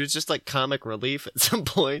 too. She was just, like, comic relief at some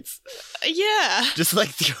points. Yeah. Just, like,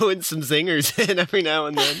 throwing some zingers in every now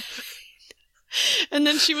and then. And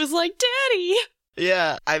then she was like, Daddy!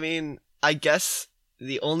 Yeah, I mean, I guess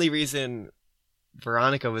the only reason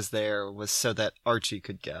Veronica was there was so that Archie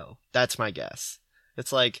could go. That's my guess.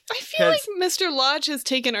 It's like... I feel like Mr. Lodge has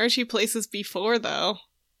taken Archie places before, though.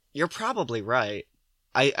 You're probably right.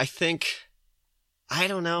 I think... I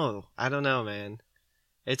don't know, man.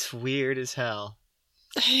 It's weird as hell.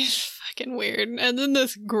 It's fucking weird. And then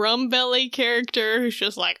this Grumbelly character who's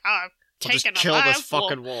just like, taking kill this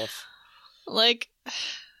fucking wolf. Like,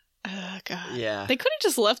 oh god. Yeah. They could have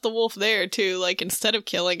just left the wolf there too, like instead of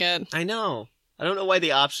killing it. I know. I don't know why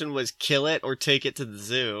the option was kill it or take it to the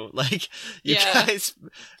zoo. Like, you guys,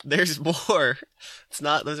 there's more. It's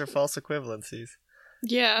not, those are false equivalencies.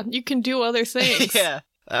 Yeah, you can do other things. Yeah,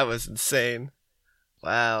 that was insane.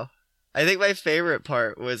 Wow. I think my favorite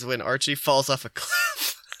part was when Archie falls off a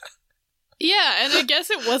cliff. Yeah, and I guess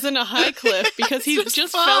it wasn't a high cliff because he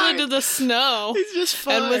just fell into the snow. He's just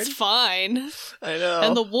fine. And was fine. I know.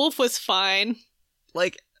 And the wolf was fine.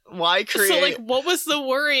 Like, why create... So, like, what was the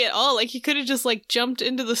worry at all? Like, he could have just, like, jumped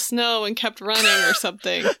into the snow and kept running or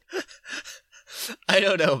something. I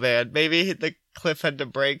don't know, man. Maybe the cliff had to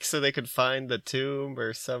break so they could find the tomb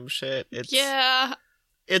or some shit. Yeah.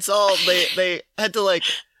 It's all... They had to, like...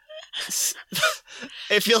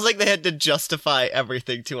 It feels like they had to justify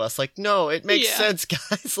everything to us. Like, no, it makes sense,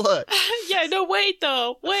 guys. Look. Yeah, no, wait,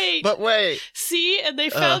 though. Wait. But wait. See? And they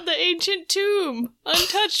found the ancient tomb.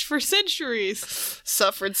 Untouched for centuries.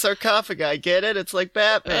 Suffered sarcophagi. Get it? It's like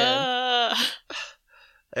Batman.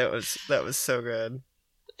 That was so good.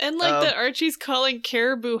 And, like, that Archie's calling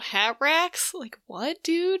caribou hat racks? Like, what,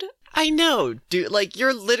 dude? I know, dude. Like,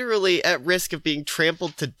 you're literally at risk of being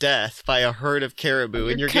trampled to death by a herd of caribou,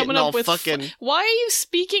 and you're getting all fucking... Why are you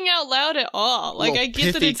speaking out loud at all? Like, I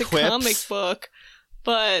get that it's a comic book,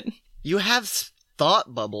 but... You have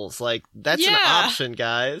thought bubbles. Like, that's an option,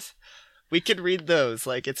 guys. We could read those.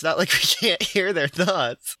 Like, it's not like we can't hear their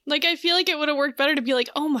thoughts. Like, I feel like it would have worked better to be like,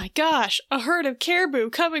 oh my gosh, a herd of caribou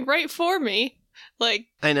coming right for me. Like...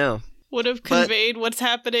 I know. Would have conveyed what's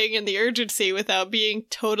happening and the urgency without being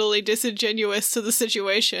totally disingenuous to the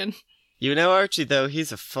situation. You know Archie, though,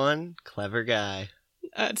 he's a fun, clever guy.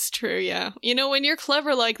 That's true, yeah. You know, when you're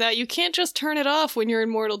clever like that, you can't just turn it off when you're in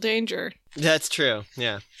mortal danger. That's true,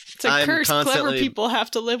 yeah. It's a curse clever people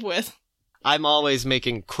have to live with. I'm always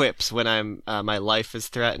making quips when I'm my life is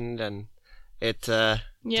threatened, and it's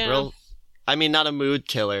real... I mean, not a mood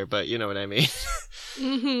killer, but you know what I mean.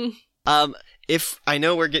 Mm-hmm. If I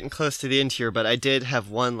know we're getting close to the end here, but I did have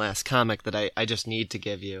one last comic that I just need to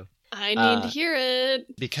give you. I need to hear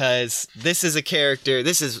it. Because this is a character,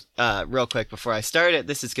 this is, real quick before I start it,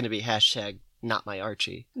 this is going to be hashtag not my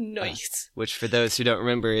Archie. Nice. Which for those who don't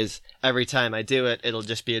remember is every time I do it, it'll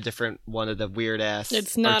just be a different one of the weird ass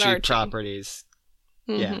Archie properties.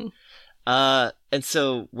 Mm-hmm. Yeah. And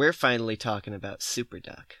so we're finally talking about Super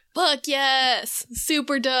Duck. Fuck yes!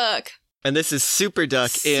 Super Duck! And this is Super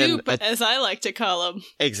Duck as I like to call him.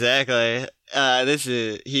 Exactly.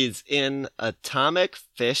 He's in Atomic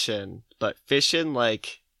Fishing, but fishing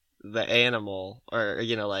like the animal, or,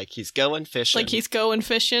 you know, like he's going fishing. Like he's going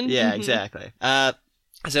fishing? Yeah, exactly.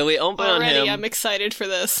 So we open on him. I'm excited for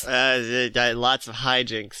this. Got lots of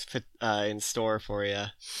hijinks in store for you.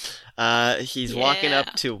 He's walking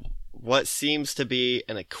up to what seems to be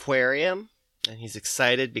an aquarium, and he's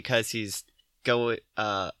excited because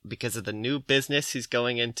because of the new business he's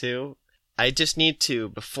going into. I just need to,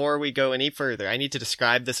 before we go any further, I need to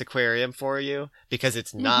describe this aquarium for you, because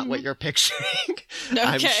it's not what you're picturing. Okay.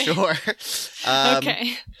 I'm sure.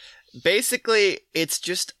 Okay. Basically, it's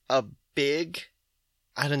just a big,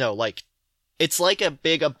 I don't know, like, it's like a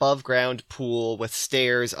big above ground pool with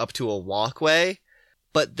stairs up to a walkway,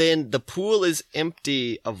 but then the pool is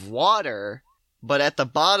empty of water, but at the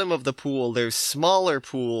bottom of the pool, there's smaller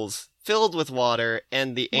pools filled with water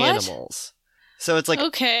and the animals. So it's like...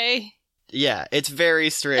 Okay. Yeah, it's very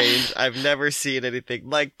strange. I've never seen anything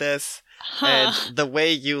like this. And the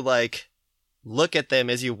way you, like, look at them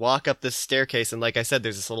as you walk up this staircase, and like I said,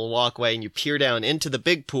 there's this little walkway, and you peer down into the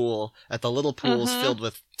big pool at the little pools filled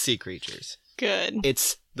with sea creatures. Good.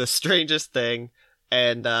 It's the strangest thing.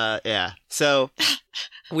 And, yeah. So,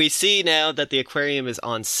 we see now that the aquarium is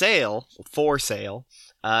for sale,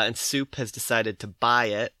 and Soup has decided to buy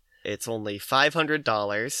it. It's only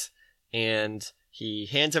 $500, and he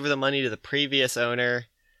hands over the money to the previous owner.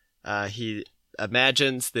 He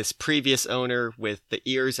imagines this previous owner with the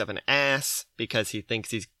ears of an ass because he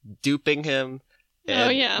thinks he's duping him.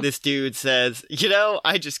 And this dude says, you know,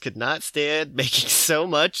 I just could not stand making so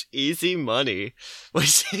much easy money.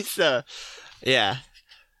 Which is, some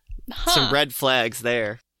red flags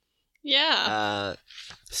there. Yeah.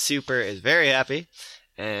 Super is very happy.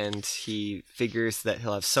 and he figures that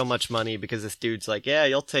he'll have so much money because this dude's like, yeah,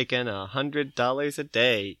 you'll take in $100 a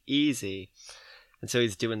day, easy. And so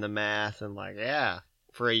he's doing the math and like, yeah,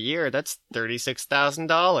 for a year, that's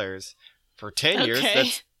 $36,000. For 10 years,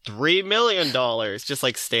 that's $3 million, just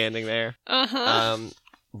like standing there.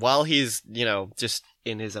 While he's, just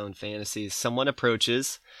in his own fantasies, someone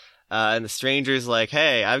approaches, and the stranger's like,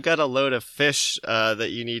 hey, I've got a load of fish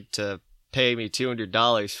that you need to pay me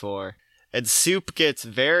 $200 for. And Soup gets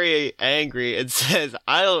very angry and says,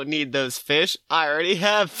 I don't need those fish. I already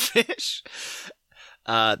have fish.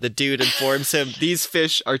 The dude informs him these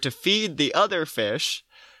fish are to feed the other fish.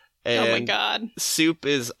 And oh my God. Soup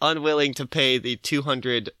is unwilling to pay the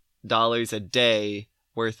 $200 a day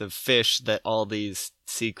worth of fish that all these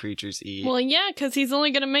sea creatures eat. Well, yeah, because he's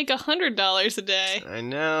only going to make $100 a day. I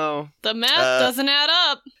know. The math doesn't add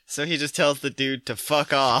up. So he just tells the dude to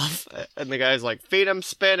fuck off. And the guy's like, feed him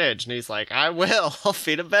spinach. And he's like, I will. I'll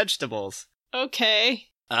feed him vegetables. Okay.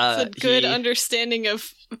 It's a good understanding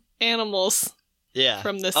of animals. Yeah.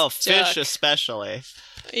 From this fish especially.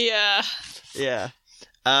 Yeah. Yeah.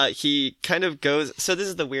 He kind of goes... So this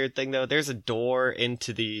is the weird thing, though. There's a door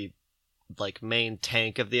into the main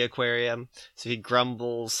tank of the aquarium, so he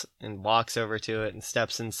grumbles and walks over to it and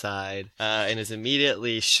steps inside, and is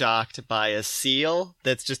immediately shocked by a seal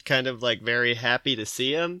that's just kind of very happy to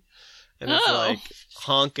see him, and it's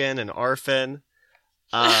honking and arfing,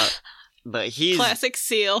 but he's classic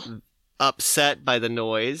seal upset by the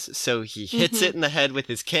noise, so he hits it in the head with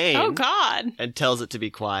his cane. Oh God. And tells it to be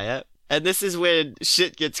quiet. And this is when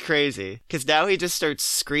shit gets crazy, because now he just starts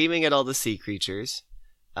screaming at all the sea creatures.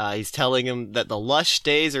 He's telling them that the lush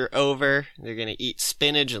days are over. They're going to eat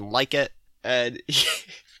spinach and like it. And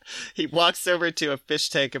he walks over to a fish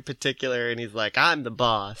tank in particular, and he's like, I'm the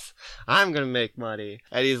boss. I'm going to make money.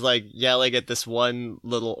 And he's yelling at this one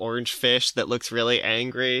little orange fish that looks really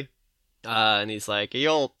angry. And he's like,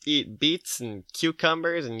 you'll eat beets and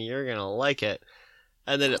cucumbers, and you're going to like it.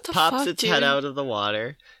 And then it pops its head out of the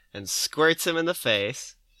water and squirts him in the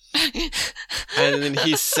face. And then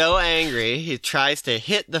he's so angry, he tries to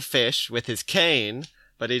hit the fish with his cane,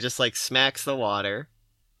 but he just smacks the water.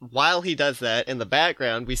 While he does that, in the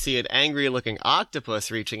background, we see an angry-looking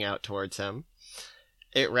octopus reaching out towards him.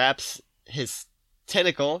 It wraps his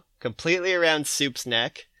tentacle completely around Soup's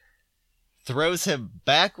neck, throws him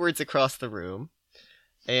backwards across the room,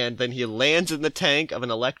 and then he lands in the tank of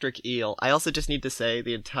an electric eel. I also just need to say,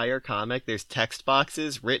 the entire comic, there's text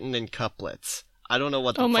boxes written in couplets. I don't know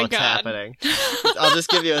what the fuck's happening. I'll just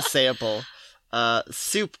give you a sample.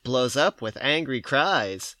 Soup blows up with angry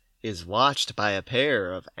cries, is watched by a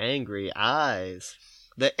pair of angry eyes.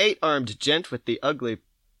 The 8-armed gent with the ugly...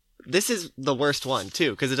 This is the worst one,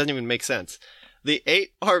 too, because it doesn't even make sense. The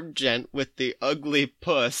 8-armed gent with the ugly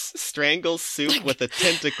puss strangles Soup with a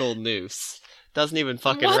tentacle noose. Doesn't even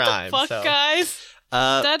fucking rhyme. What the fuck, guys?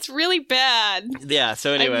 That's really bad. Yeah,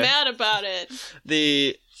 so anyway. I'm mad about it.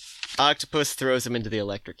 The octopus throws him into the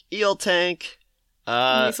electric eel tank.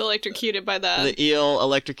 He's electrocuted by that. The eel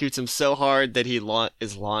electrocutes him so hard that he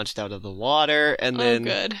is launched out of the water, and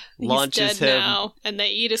then launches He's dead him. Now, and they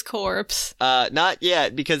eat his corpse. Not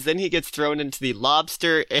yet, because then he gets thrown into the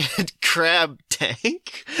lobster and crab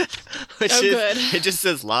tank, which it just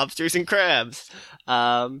says lobsters and crabs.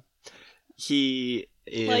 He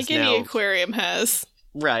is like any aquarium has.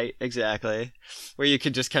 Right, exactly. Where you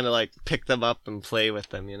could just kind of pick them up and play with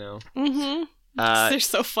them, Mm-hmm. They're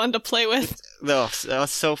so fun to play with. That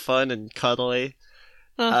was so fun and cuddly.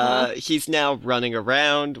 He's now running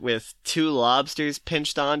around with 2 lobsters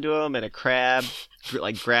pinched onto him and a crab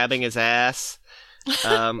grabbing his ass.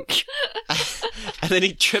 And then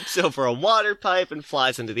he trips over a water pipe and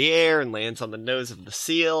flies into the air and lands on the nose of the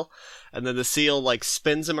seal. And then the seal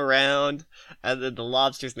spins him around, and then the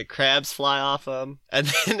lobsters and the crabs fly off him,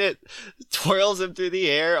 and then it twirls him through the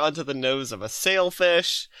air onto the nose of a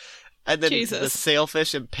sailfish, and then the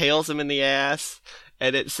sailfish impales him in the ass,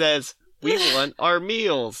 and it says, "We want our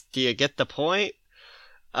meals. Do you get the point?"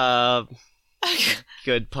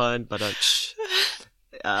 Good pun, but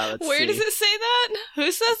where does it say that?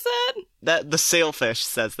 Who says that? The sailfish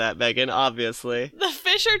says that, Megan, obviously. The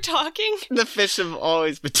fish are talking? The fish have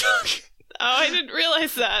always been talking. Oh, I didn't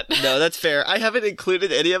realize that. No, that's fair. I haven't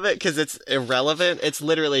included any of it because it's irrelevant. It's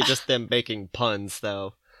literally just them making puns,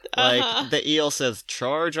 though. The eel says,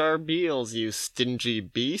 "Charge our meals, you stingy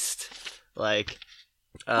beast." Wow,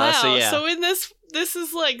 so yeah. So in this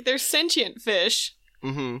is they're sentient fish.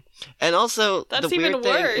 Mm-hmm. And also, that's the even weird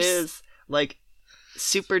worse. thing is,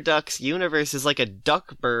 Super Duck's universe is like a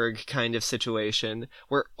Duckburg kind of situation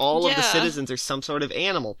where all of the citizens are some sort of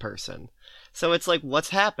animal person. So it's like, what's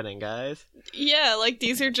happening, guys? Yeah, like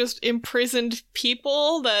these are just imprisoned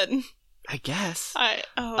people that... I guess.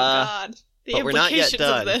 God. The but we're not yet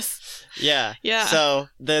done. Of this. Yeah. Yeah. So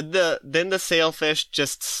then the sailfish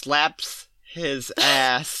just slaps his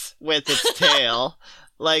ass with its tail.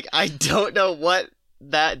 Like, I don't know what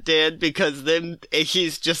that did, because then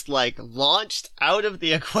he's just like launched out of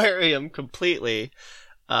the aquarium completely,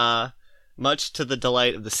 much to the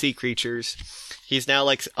delight of the sea creatures. He's now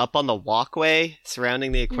like up on the walkway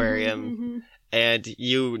surrounding the aquarium, and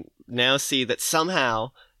you now see that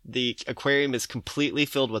somehow the aquarium is completely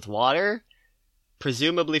filled with water,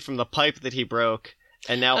 presumably from the pipe that he broke,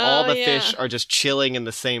 and now all the fish are just chilling in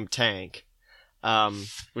the same tank,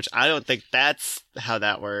 which I don't think that's how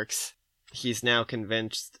that works. He's now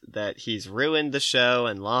convinced that he's ruined the show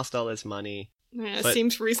and lost all his money. Yeah,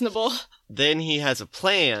 seems reasonable. Then he has a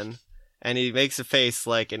plan, and he makes a face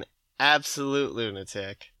like an absolute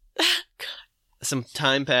lunatic. Some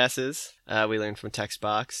time passes, we learn from text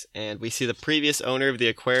box, and we see the previous owner of the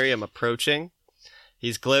aquarium approaching.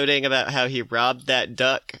 He's gloating about how he robbed that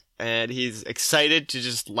duck, and he's excited to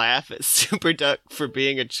just laugh at Super Duck for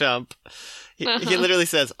being a chump. He literally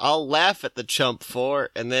says, "I'll laugh at the chump for,"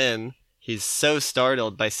 and then he's so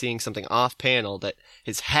startled by seeing something off-panel that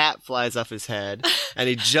his hat flies off his head, and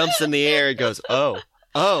he jumps in the air and goes, "Oh,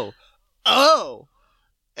 oh, oh!"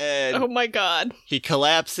 And oh my god. He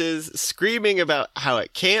collapses, screaming about how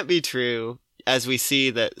it can't be true, as we see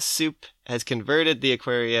that Soup has converted the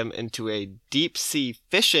aquarium into a deep-sea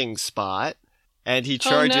fishing spot, and he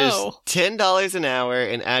charges $10 an hour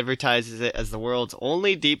and advertises it as the world's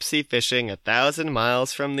only deep-sea fishing 1,000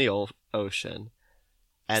 miles from the ocean.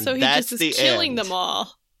 And so he that's just is killing them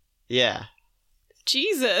all. Yeah.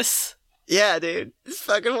 Jesus. Yeah, dude. It's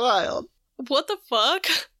fucking wild. What the fuck?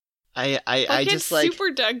 I just like...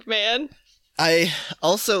 Super Duck, man. I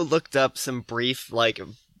also looked up some brief, like,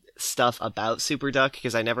 stuff about Super Duck,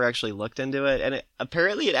 because I never actually looked into it, and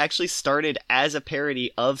apparently it actually started as a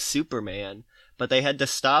parody of Superman, but they had to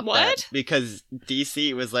stop that because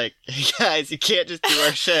DC was like, "Hey guys, you can't just do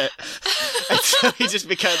our shit." And so he just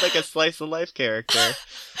became like a slice-of-life character.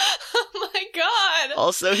 Oh my god!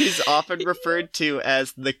 Also, he's often referred to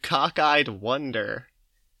as the Cockeyed Wonder,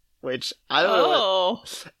 which I don't know.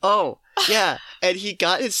 Oh, yeah, and he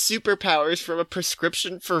got his superpowers from a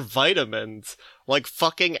prescription for vitamins, like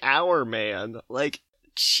fucking Our Man. Like,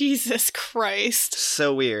 Jesus Christ.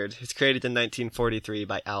 So weird. It's created in 1943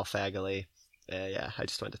 by Al Fagaley. Yeah, I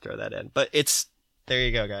just wanted to throw that in. But there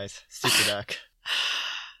you go, guys. Super Duck.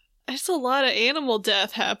 There's a lot of animal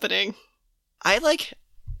death happening. I,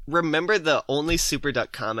 remember the only Super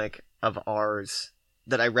Duck comic of ours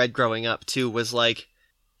that I read growing up, too, was,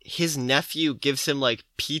 his nephew gives him,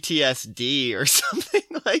 PTSD or something.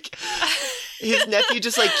 His nephew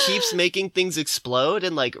just, keeps making things explode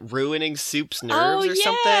and, ruining Soup's nerves or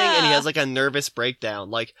something. And he has, a nervous breakdown.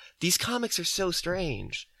 These comics are so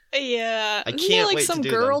strange. Yeah. I can't wait to do some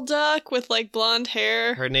girl duck with, blonde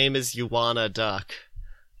hair. Her name is Yuana Duck.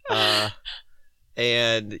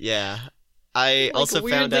 And, yeah. I also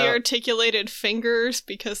found out... weirdly articulated fingers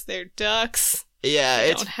because they're ducks. Yeah,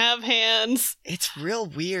 they don't have hands. It's real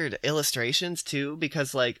weird illustrations, too,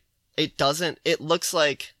 because, it looks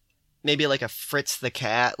like maybe a Fritz the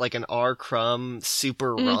Cat, an R. Crumb,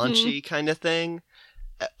 super raunchy kind of thing.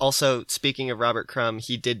 Also, speaking of Robert Crumb,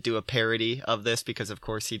 he did do a parody of this because, of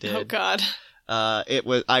course, he did. Oh, God.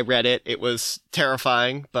 I read it. It was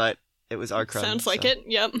terrifying, but it was R. Crumb. Sounds like it.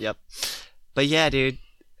 Yep. Yep. But yeah, dude.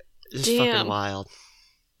 It's fucking wild.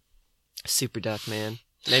 Super Duck, man.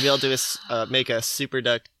 Maybe I'll do make a Super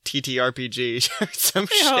Duck TTRPG or some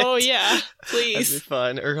shit. Oh, yeah. Please. That'd be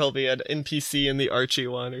fun. Or he'll be an NPC in the Archie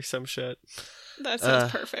one or some shit. That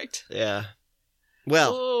sounds perfect. Yeah.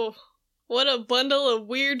 Well. Oh, what a bundle of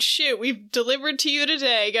weird shit we've delivered to you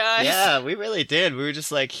today, guys. Yeah, we really did. We were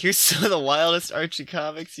just here's some of the wildest Archie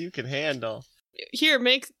comics you can handle. Here,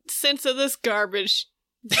 make sense of this garbage.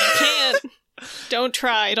 You can't. Don't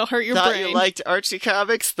try. It'll hurt your brain. You liked Archie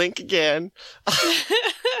comics? Think again.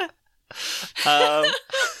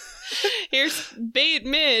 Here's Bait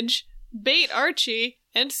Midge, Bait Archie,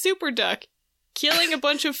 and Super Duck killing a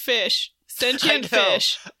bunch of fish. Sentient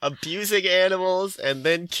fish. Abusing animals and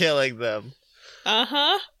then killing them.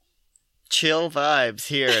 Uh-huh. Chill vibes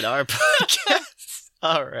here at our podcast.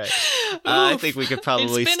 All right. I think we could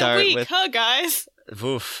probably start with... It's been a week, huh, guys?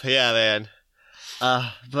 Oof. Yeah, man.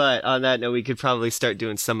 But on that note, we could probably start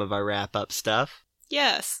doing some of our wrap-up stuff.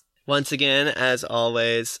 Yes. Once again, as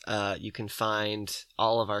always, you can find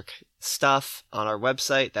all of our stuff on our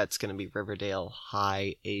website. That's going to be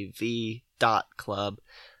riverdalehighav.club.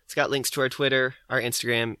 It's got links to our Twitter, our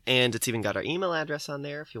Instagram, and it's even got our email address on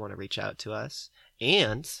there if you want to reach out to us.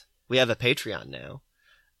 And we have a Patreon now,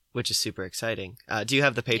 which is super exciting. Do you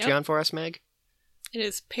have the Patreon for us, Meg? It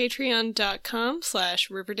is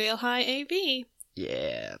patreon.com/riverdalehighav.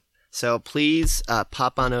 Yeah. So please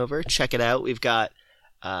pop on over, check it out. We've got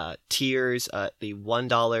tiers at the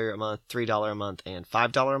 $1 a month, $3 a month, and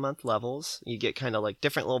 $5 a month levels. You get kind of like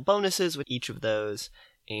different little bonuses with each of those.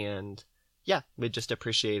 And yeah, we'd just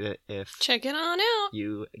appreciate it if check it on out.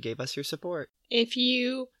 You gave us your support. If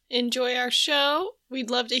you enjoy our show, we'd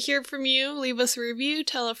love to hear from you. Leave us a review,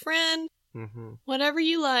 tell a friend, whatever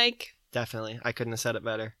you like. Definitely. I couldn't have said it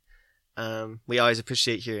better. We always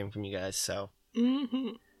appreciate hearing from you guys, so.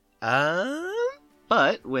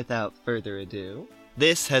 But without further ado,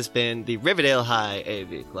 this has been the Riverdale High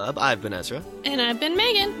AV Club. I've been Ezra. And I've been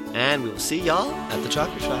Megan. And we will see y'all at the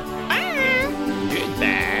chocolate shop. Bye.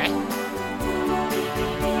 Goodbye.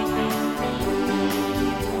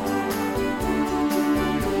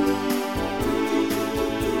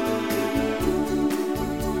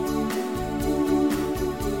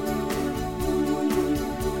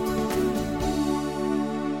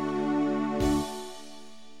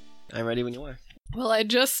 I'm ready when you are. Well, I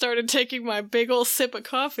just started taking my big ol' sip of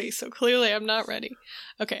coffee, so clearly I'm not ready.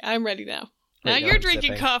 Okay, I'm ready now. Now you're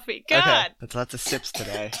drinking coffee. God! Okay. That's lots of sips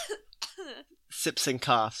today. Sips and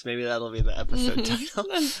coughs. Maybe that'll be the episode title.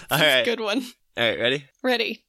 All right. Good one. All right, ready? Ready.